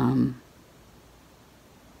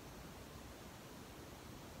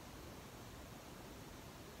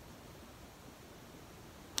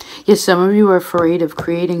yes, some of you are afraid of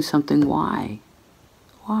creating something. Why?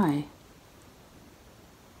 Why?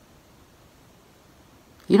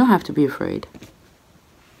 You don't have to be afraid.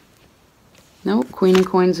 No, Queen of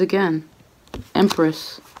Coins again.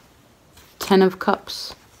 Empress. 10 of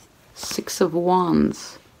Cups. 6 of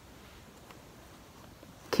Wands.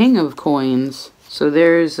 King of Coins. So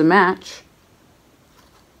there's a match.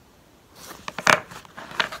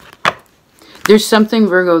 There's something,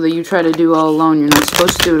 Virgo, that you try to do all alone. You're not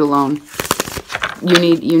supposed to do it alone. You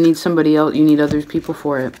need somebody else. You need other people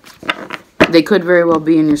for it. They could very well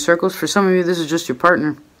be in your circles. For some of you, this is just your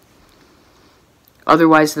partner.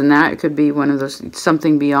 Otherwise than that, it could be one of those,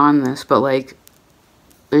 something beyond this. But like,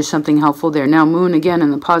 there's something helpful there. Now, moon, again,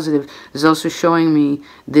 in the positive, is also showing me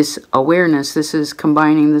this awareness. This is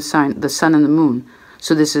combining the sun and the moon.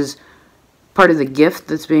 So this is part of the gift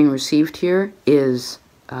that's being received here is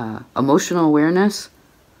emotional awareness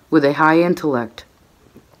with a high intellect.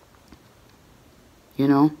 You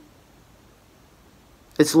know?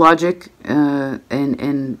 It's logic and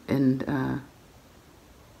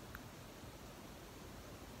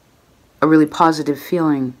a really positive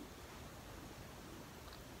feeling.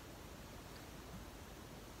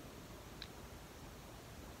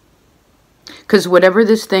 Because whatever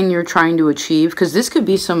this thing you're trying to achieve, because this could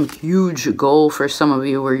be some huge goal for some of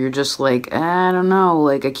you where you're just like, I don't know,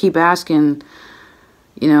 like I keep asking,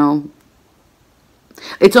 you know.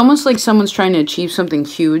 It's almost like someone's trying to achieve something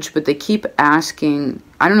huge, but they keep asking,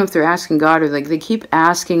 I don't know if they're asking God or like they keep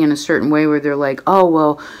asking in a certain way where they're like, oh,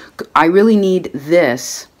 well, I really need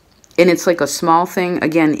this. And it's like a small thing,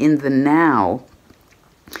 again, in the now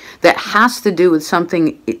that has to do with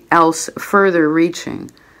something else further reaching.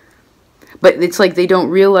 But it's like they don't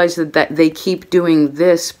realize that they keep doing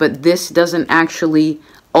this, but this doesn't actually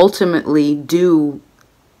ultimately do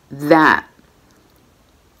that.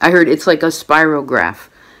 I heard it's like a spirograph.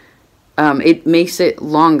 It makes it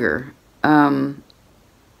longer. So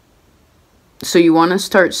you want to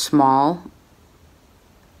start small.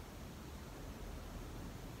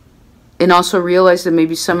 And also realize that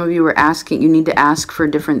maybe some of you are asking, you need to ask for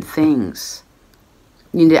different things.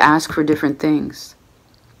 You need to ask for different things.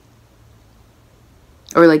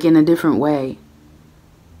 Or like in a different way,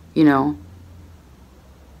 you know.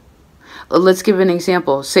 Let's give an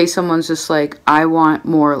example. Say someone's just like, I want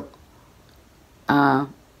more,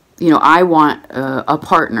 you know, I want a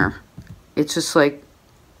partner. It's just like,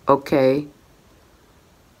 okay.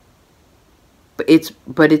 But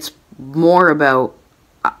it's more about,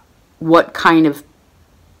 what kind of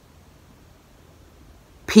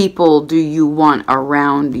people do you want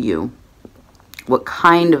around you? What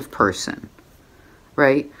kind of person,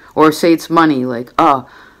 right? Or say it's money, like, oh,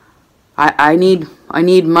 I need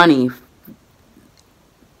money.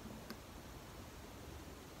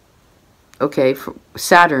 Okay, for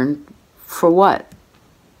Saturn, for what?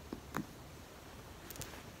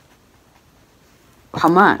 How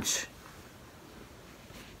much?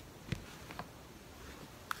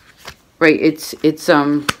 Right, it's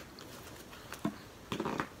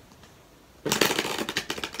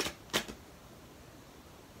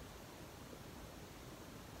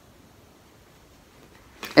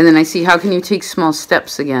and then I see, how can you take small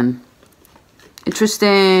steps again?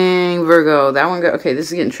 Interesting, Virgo. That one got, okay, this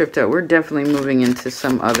is getting tripped out. We're definitely moving into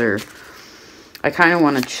some other, I kind of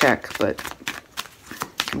want to check, but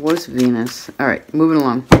what's Venus? All right, moving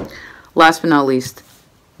along. Last but not least,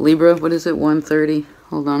 Libra, what is it, 130?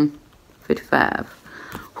 Hold on, 55.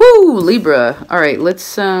 Whoo, Libra. All right,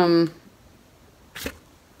 let's, 8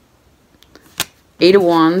 of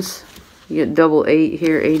Wands. You get double 8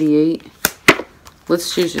 here, 88.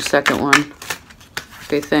 Let's choose your second one.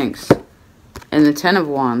 Okay, thanks. And the 10 of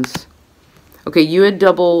Wands. Okay, you had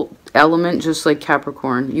double element just like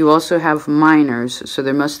Capricorn. You also have minors. So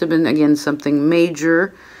there must have been, again, something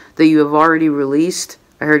major that you have already released.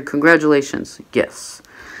 I heard congratulations. Yes.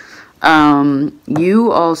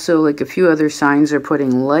 You also, like a few other signs, are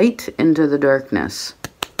putting light into the darkness.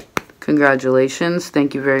 Congratulations.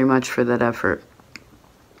 Thank you very much for that effort.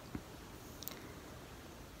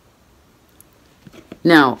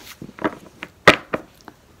 Now,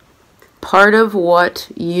 part of what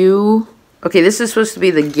you... Okay, this is supposed to be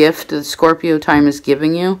the gift that Scorpio time is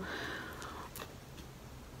giving you.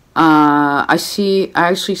 I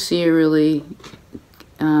actually see a really...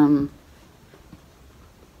 well,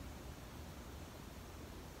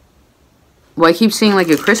 I keep seeing like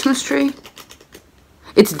a Christmas tree.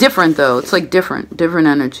 It's different though. It's like different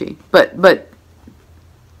energy. But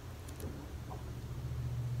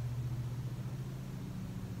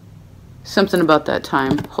something about that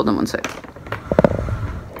time. Hold on one sec.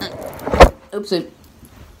 Oopsie.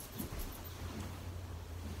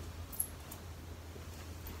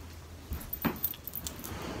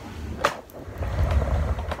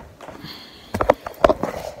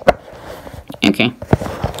 Okay.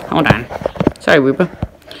 Hold on. Sorry, Libra.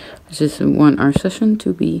 This is want our session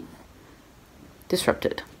to be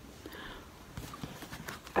disrupted.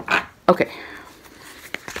 Okay.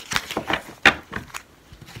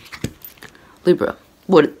 Libra,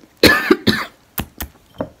 what?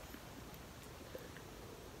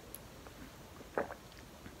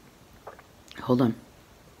 Hold on.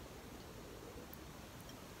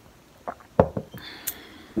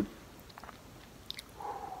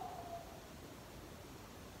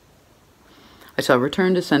 I saw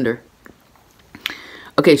return to sender.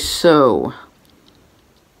 Okay, so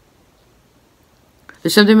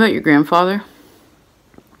there's something about your grandfather.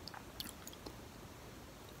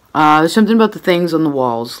 There's something about the things on the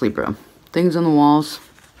walls, Libra. Things on the walls.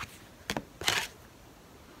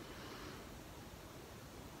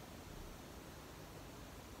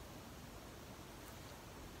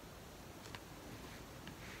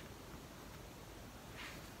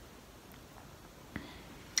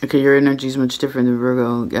 Okay, your energy is much different than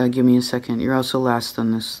Virgo. Give me a second. You're also last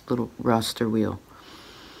on this little roster wheel.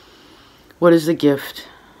 What is the gift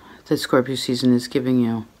that Scorpio season is giving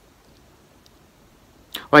you?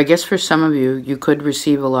 Well, I guess for some of you, you could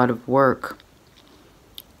receive a lot of work.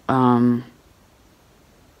 Like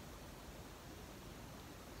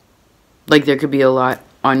there could be a lot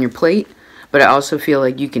on your plate, but I also feel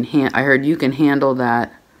like you can I heard you can handle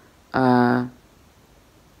that. I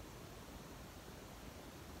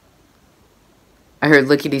heard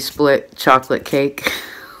lickety-split chocolate cake.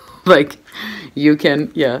 Like, you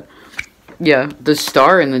can, yeah. Yeah, the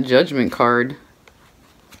star and the judgment card.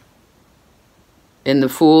 And the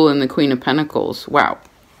Fool and the Queen of Pentacles. Wow.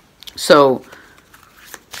 So,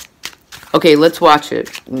 okay, let's watch it.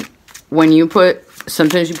 When you put,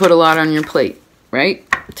 sometimes you put a lot on your plate, right?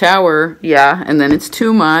 Tower, yeah, and then it's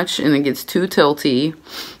too much, and it gets too tilty.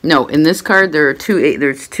 No, in this card,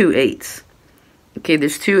 there's two eights. Okay,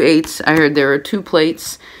 there's 2 8s. I heard there are 2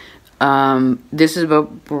 plates. This is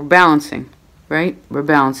about, we're balancing, right? We're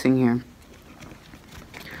balancing here.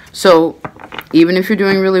 So, even if you're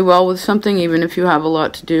doing really well with something, even if you have a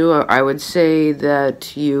lot to do, I would say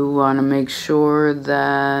that you want to make sure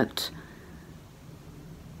that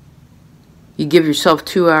you give yourself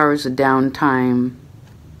 2 hours of downtime.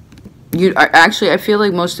 Actually, I feel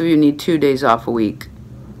like most of you need 2 days off a week.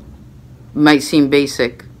 Might seem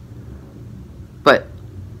basic, but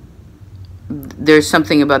there's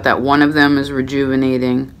something about that. One of them is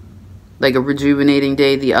rejuvenating, like a rejuvenating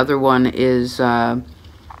day. The other one is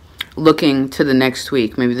looking to the next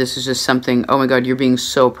week. Maybe this is just something, oh my God, you're being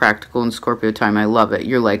so practical in Scorpio time. I love it.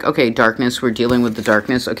 You're like, okay, darkness, we're dealing with the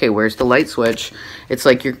darkness. Okay, where's the light switch? It's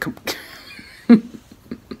like you're...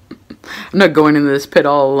 I'm not going into this pit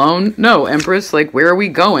all alone. No, Empress, like, where are we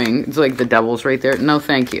going? It's like the devil's right there. No,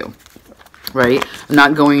 thank you. Right? I'm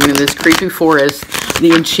not going into this creepy forest,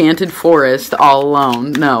 the enchanted forest, all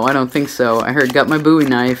alone. No, I don't think so. I heard got my Bowie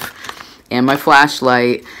knife and my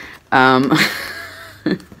flashlight. Okay.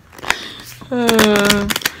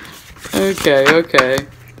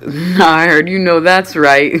 No, I heard, you know that's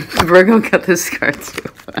right. Virgo got this card too.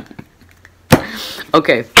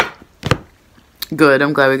 Okay. Good,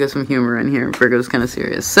 I'm glad we got some humor in here. Virgo's kind of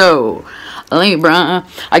serious. So, Libra,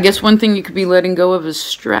 I guess one thing you could be letting go of is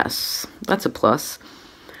stress. That's a plus.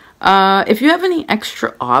 If you have any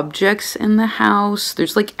extra objects in the house,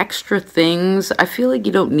 there's like extra things, I feel like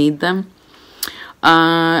you don't need them.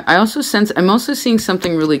 I also sense, I'm also seeing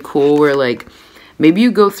something really cool where like, maybe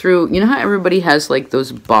you go through, you know how everybody has like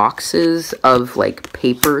those boxes of like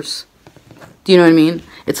papers? Do you know what I mean?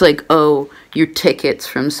 It's like, oh, your tickets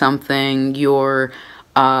from something, your,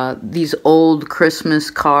 these old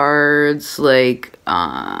Christmas cards, like,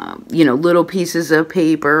 you know, little pieces of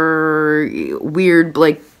paper, weird,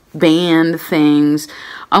 like, band things.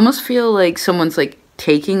 I almost feel like someone's, like,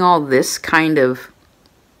 taking all this kind of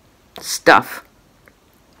stuff.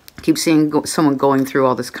 I keep seeing someone going through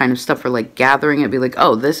all this kind of stuff, or, like, gathering it, be like,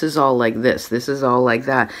 oh, this is all like this is all like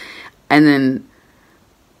that. And then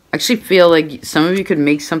I actually feel like some of you could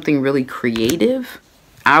make something really creative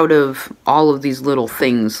out of all of these little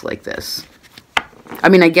things like this. I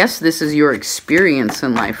mean, I guess this is your experience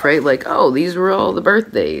in life, right? Like, oh, these were all the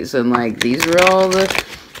birthdays, and like these were all the...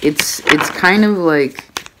 It's kind of like...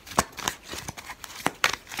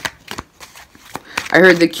 I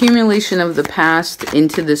heard the accumulation of the past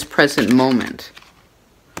into this present moment.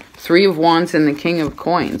 Three of Wands and the King of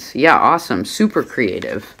Coins. Yeah, awesome. Super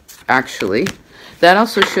creative, actually. That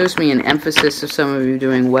also shows me an emphasis of some of you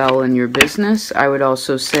doing well in your business. I would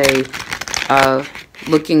also say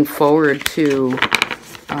looking forward to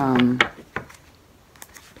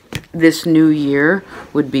this new year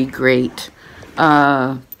would be great.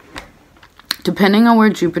 Depending on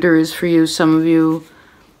where Jupiter is for you, some of you,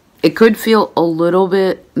 it could feel a little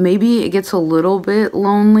bit, maybe it gets a little bit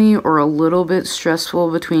lonely or a little bit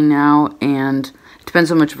stressful between now and, it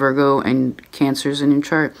depends how much Virgo and Cancer's in your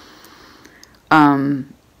chart.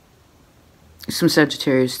 Some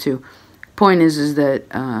Sagittarius too. Point is that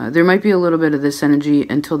there might be a little bit of this energy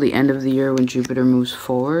until the end of the year when Jupiter moves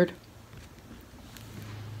forward.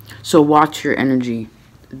 So watch your energy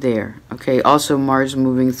there. Okay. Also, Mars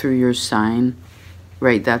moving through your sign.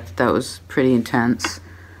 Right. That was pretty intense.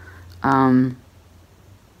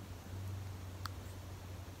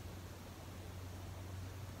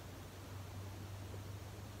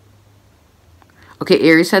 Okay,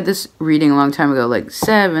 Aries had this reading a long time ago, like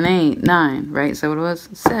 7, 8, 9, right? Is that what it was?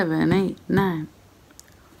 7, 8, 9,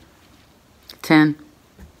 10.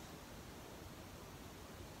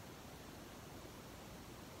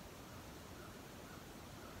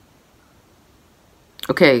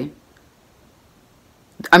 Okay.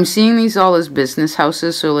 I'm seeing these all as business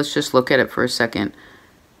houses, so let's just look at it for a second.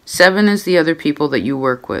 7 is the other people that you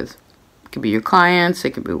work with. It could be your clients,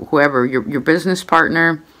 it could be whoever, your business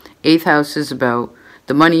partner. 8th house is about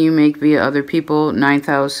the money you make via other people. 9th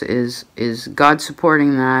house is God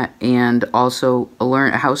supporting that, and also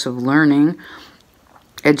a house of learning,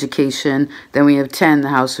 education. Then we have 10, the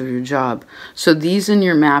house of your job. So these in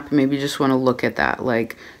your map, maybe you just want to look at that,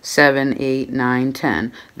 like 7, 8, 9,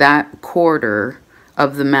 10. That quarter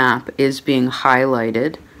of the map is being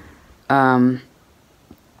highlighted.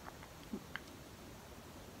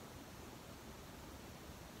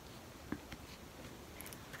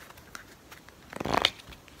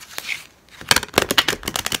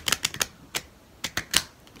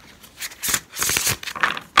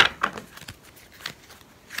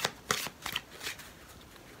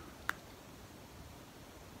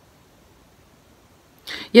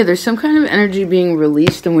 Yeah, there's some kind of energy being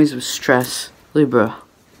released in ways of stress, Libra.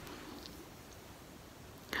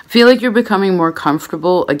 I feel like you're becoming more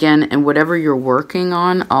comfortable, again, in whatever you're working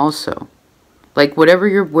on also. Like, wherever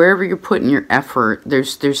you're putting your effort,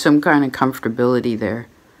 there's some kind of comfortability there.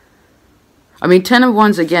 I mean, 10 of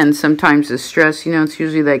Wands, again, sometimes is stress. You know, it's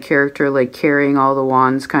usually that character, like, carrying all the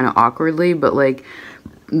wands kind of awkwardly. But, like,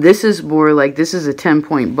 this is more like, this is a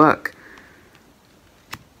 10-point buck.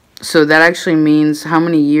 So that actually means, how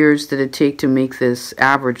many years did it take to make this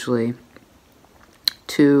averagely?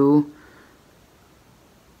 2,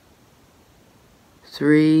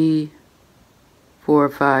 3, 4,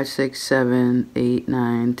 5, 6, 7, 8,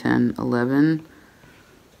 9, 10, 11.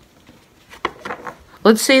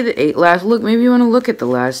 Let's say the look, maybe you want to look at the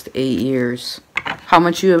last 8 years. How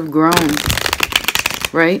much you have grown,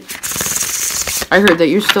 right? I heard that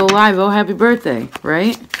you're still alive. Oh, happy birthday,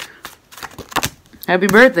 right? Happy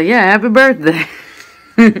birthday. Yeah, happy birthday.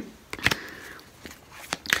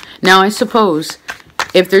 Now, I suppose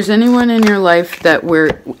if there's anyone in your life that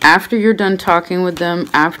after you're done talking with them,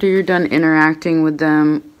 after you're done interacting with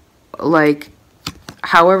them, like,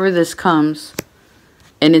 however this comes,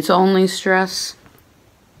 and it's only stress,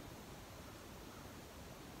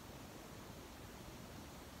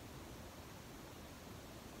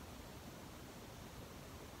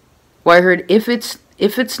 well, I heard if it's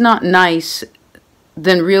not nice,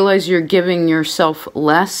 then realize you're giving yourself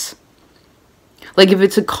less. Like if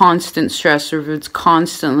it's a constant stress, or if it's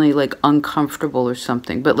constantly like uncomfortable or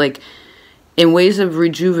something. But like in ways of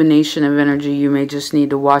rejuvenation of energy, you may just need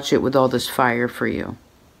to watch it with all this fire for you.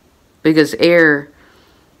 Because air,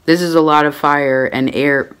 this is a lot of fire, and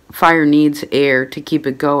fire needs air to keep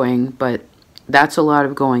it going, but that's a lot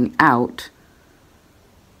of going out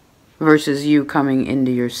versus you coming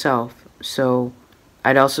into yourself. So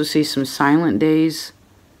I'd also see some silent days.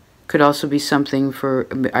 Could also be something for,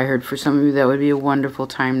 I heard for some of you that would be a wonderful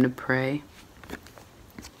time to pray.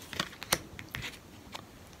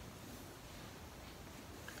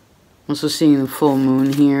 Also seeing the full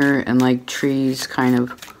moon here and like trees kind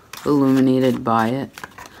of illuminated by it.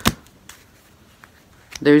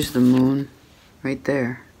 There's the moon right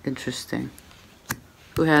there. Interesting.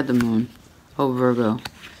 Who had the moon? Oh, Virgo.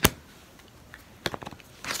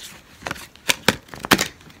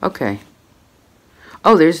 Okay.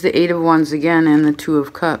 Oh, there's the 8 of Wands again and the 2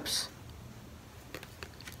 of Cups.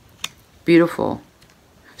 Beautiful.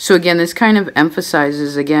 So again, this kind of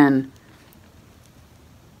emphasizes, again,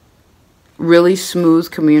 really smooth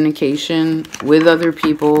communication with other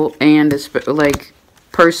people, and like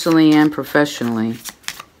personally and professionally.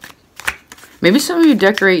 Maybe some of you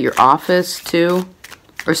decorate your office too,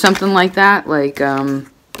 or something like that. Like,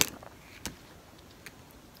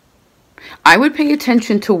 I would pay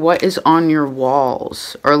attention to what is on your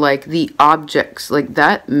walls, or like the objects, like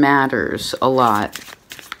that matters a lot.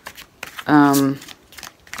 You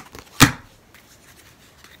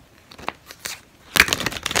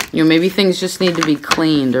know, maybe things just need to be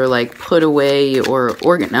cleaned or like put away or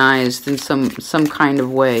organized in some kind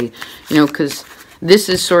of way, you know, because this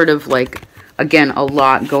is sort of like, again, a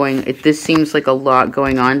lot going, this seems like a lot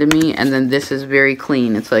going on to me, and then this is very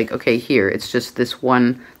clean. It's like, okay, here, it's just this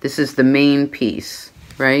one, this is the main piece,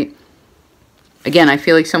 right? Again, I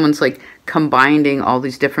feel like someone's like combining all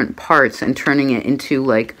these different parts and turning it into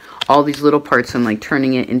like all these little parts and like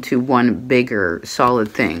turning it into one bigger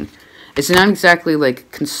solid thing. It's not exactly like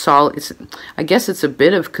I guess it's a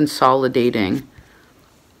bit of consolidating.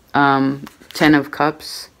 10 of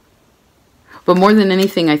Cups. But more than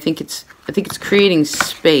anything, I think it's creating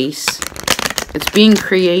space. It's being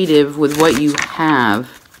creative with what you have.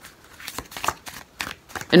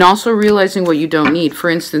 And also realizing what you don't need. For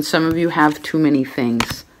instance, some of you have too many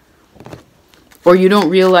things. Or you don't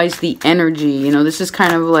realize the energy. You know, this is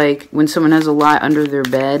kind of like when someone has a lot under their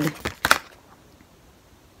bed.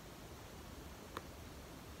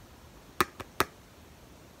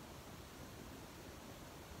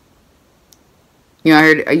 You know, I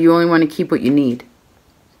heard you only want to keep what you need.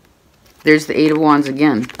 There's the 8 of Wands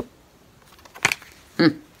again.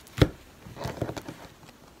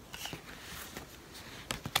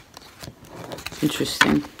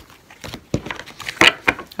 Interesting.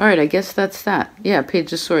 Alright, I guess that's that. Yeah,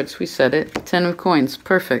 Page of Swords, we said it. 10 of Coins,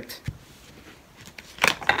 perfect.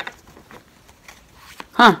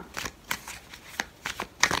 Huh.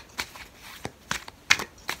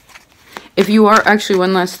 If you are, actually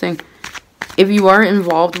one last thing. If you are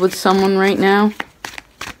involved with someone right now,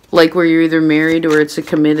 like where you're either married or it's a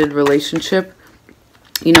committed relationship,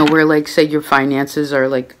 you know, where like say your finances are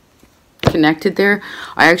like connected there,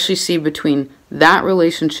 I actually see between that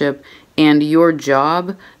relationship and your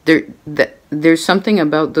job, there's something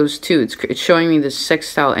about those two. It's showing me this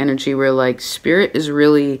sextile energy where like Spirit is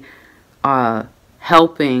really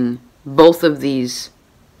helping both of these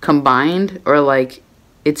combined, or like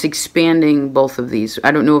it's expanding both of these.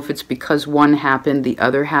 I don't know if it's because one happened, the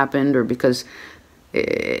other happened, or because,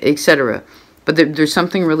 etc. But there's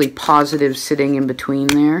something really positive sitting in between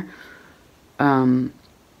there.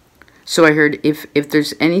 So I heard if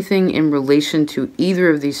there's anything in relation to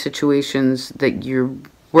either of these situations that you're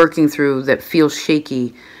working through that feels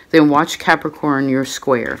shaky, then watch Capricorn, your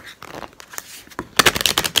square.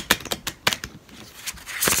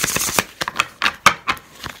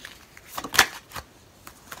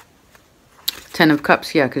 Ten of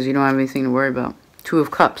Cups, yeah, because you don't have anything to worry about. Two of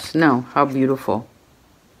Cups, no, how beautiful.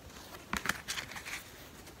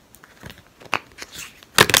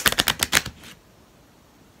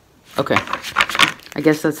 Okay, I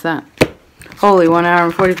guess that's that. Holy, 1 hour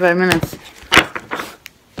and 45 minutes.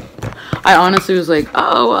 I honestly was like,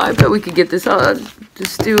 oh, I bet we could get this. I'll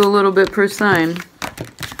just do a little bit per sign.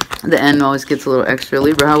 The end always gets a little extra.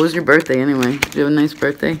 Libra, how was your birthday anyway? Did you have a nice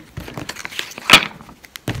birthday?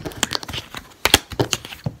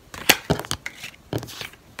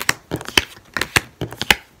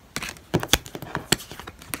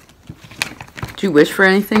 Did you wish for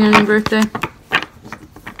anything on your birthday?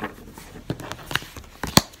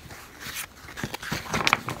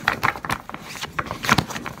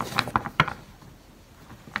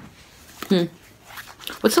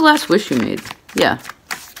 What's the last wish you made? Yeah.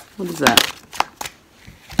 What is that?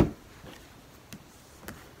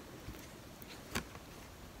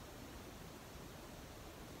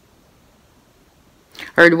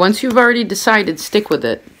 Alright, once you've already decided, stick with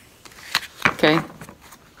it. Okay?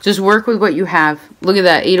 Just work with what you have. Look at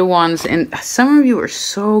that, 8 of Wands. And some of you are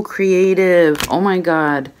so creative. Oh my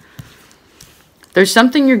God. There's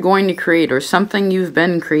something you're going to create or something you've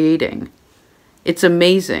been creating. It's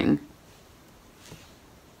amazing.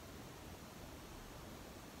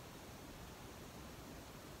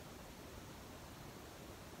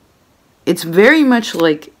 It's very much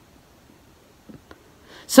like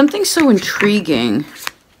something so intriguing.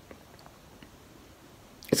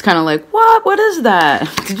 It's kind of like, what? What is that?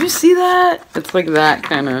 Did you see that? It's like that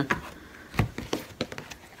kind of.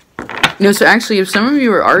 You know, so actually, if some of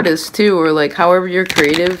you are artists too, or like however you're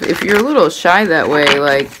creative, if you're a little shy that way,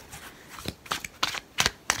 like,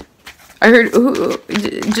 I heard,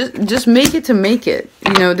 just make it to make it.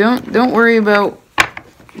 You know, don't worry about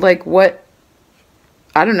like what.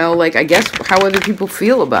 I don't know, like, I guess how other people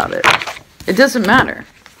feel about it. It doesn't matter.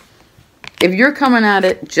 If you're coming at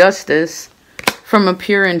it justice from a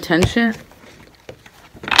pure intention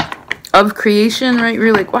of creation, right?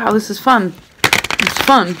 You're like, wow, this is fun. It's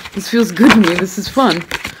fun. This feels good to me. This is fun.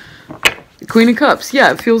 Queen of Cups.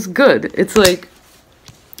 Yeah, it feels good. It's like,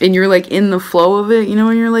 and you're like in the flow of it, you know,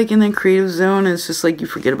 when you're like in that creative zone, and it's just like you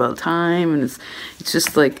forget about time, and it's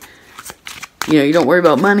just like, you know, you don't worry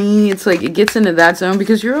about money. It's like it gets into that zone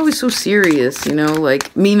because you're always so serious, you know,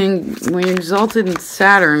 like meaning when you're exalted in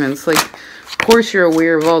Saturn, it's like, of course you're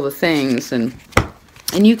aware of all the things and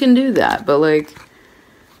you can do that. But like,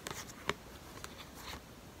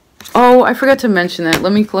 oh, I forgot to mention that.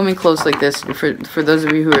 Let me close like this for those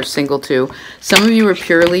of you who are single too. Some of you are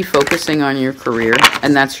purely focusing on your career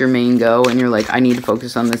and that's your main go. And you're like, I need to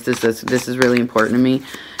focus on this. This is really important to me.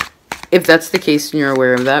 If that's the case and you're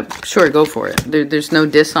aware of that, sure, go for it. There's no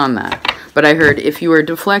diss on that. But I heard if you are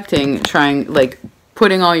deflecting, trying, like,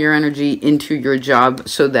 putting all your energy into your job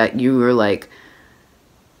so that you are, like,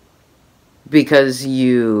 because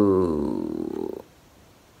you,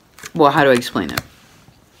 well, how do I explain it?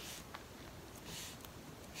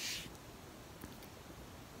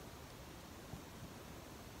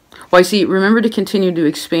 Well, I see, remember to continue to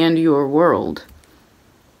expand your world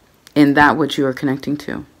in that which you are connecting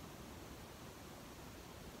to.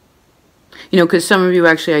 You know, because some of you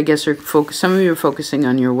actually, I guess, some of you are focusing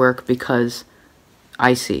on your work because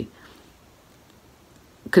I see.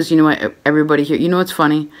 Because you know what, everybody here, you know what's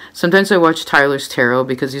funny? Sometimes I watch Tyler's tarot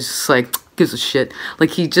because he's just like, gives a shit. Like,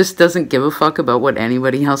 he just doesn't give a fuck about what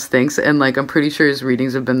anybody else thinks. And like, I'm pretty sure his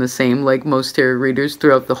readings have been the same, like most tarot readers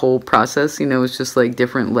throughout the whole process. You know, it's just like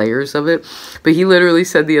different layers of it. But he literally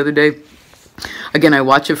said the other day, again, I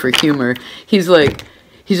watch it for humor. He's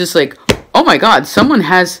just like, oh my God, someone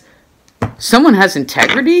has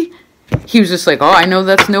integrity. He was just like, oh, I know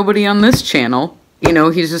that's nobody on this channel. You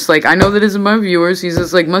know, he's just like, I know that isn't my viewers. He's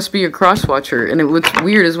just like, must be a cross-watcher. And what's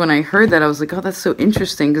weird is when I heard that, I was like, oh, that's so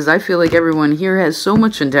interesting. Because I feel like everyone here has so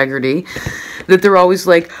much integrity that they're always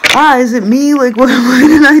like, is it me? Like, what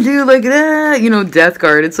did I do? Like, you know, death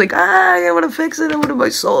card. It's like, I want to fix it. I want my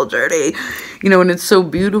soul journey. You know, and it's so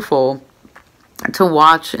beautiful to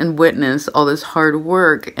watch and witness all this hard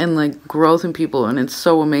work and like growth in people. And it's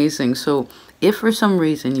so amazing. So if for some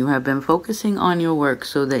reason you have been focusing on your work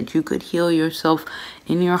so that you could heal yourself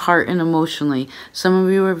in your heart and emotionally, some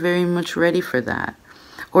of you are very much ready for that.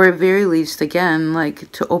 Or at very least, again,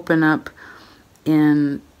 like to open up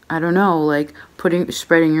in, I don't know, like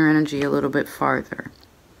spreading your energy a little bit farther.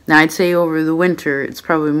 Now, I'd say over the winter, it's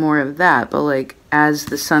probably more of that. But like as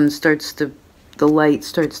the sun starts to, the light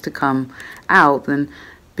starts to come out, then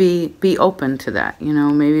be open to that. You know,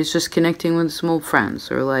 maybe it's just connecting with some old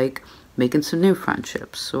friends or like making some new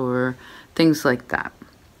friendships or things like that.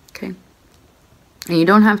 Okay. And you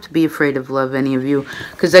don't have to be afraid of love, any of you,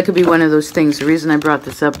 because that could be one of those things. The reason I brought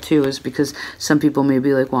this up, too, is because some people may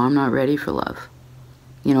be like, well, I'm not ready for love.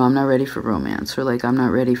 You know, I'm not ready for romance, or like, I'm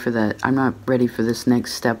not ready for that. I'm not ready for this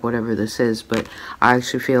next step, whatever this is. But I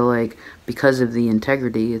actually feel like because of the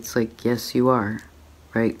integrity, it's like, yes, you are,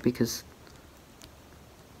 right? Because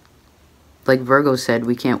like Virgo said,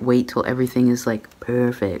 we can't wait till everything is like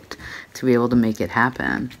perfect to be able to make it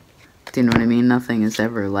happen. Do you know what I mean? Nothing is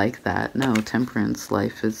ever like that. No, temperance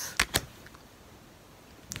life is,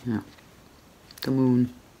 you know, the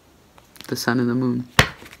moon, the sun and the moon.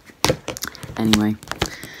 Anyway,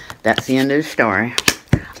 that's the end of the story.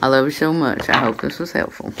 I love you so much. I hope this was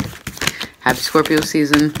helpful. Happy Scorpio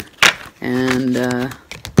season. And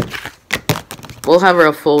we'll have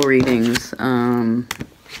our full readings in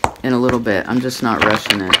a little bit. I'm just not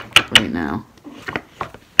rushing it right now.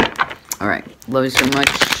 Alright. Love you so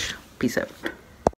much. Peace out.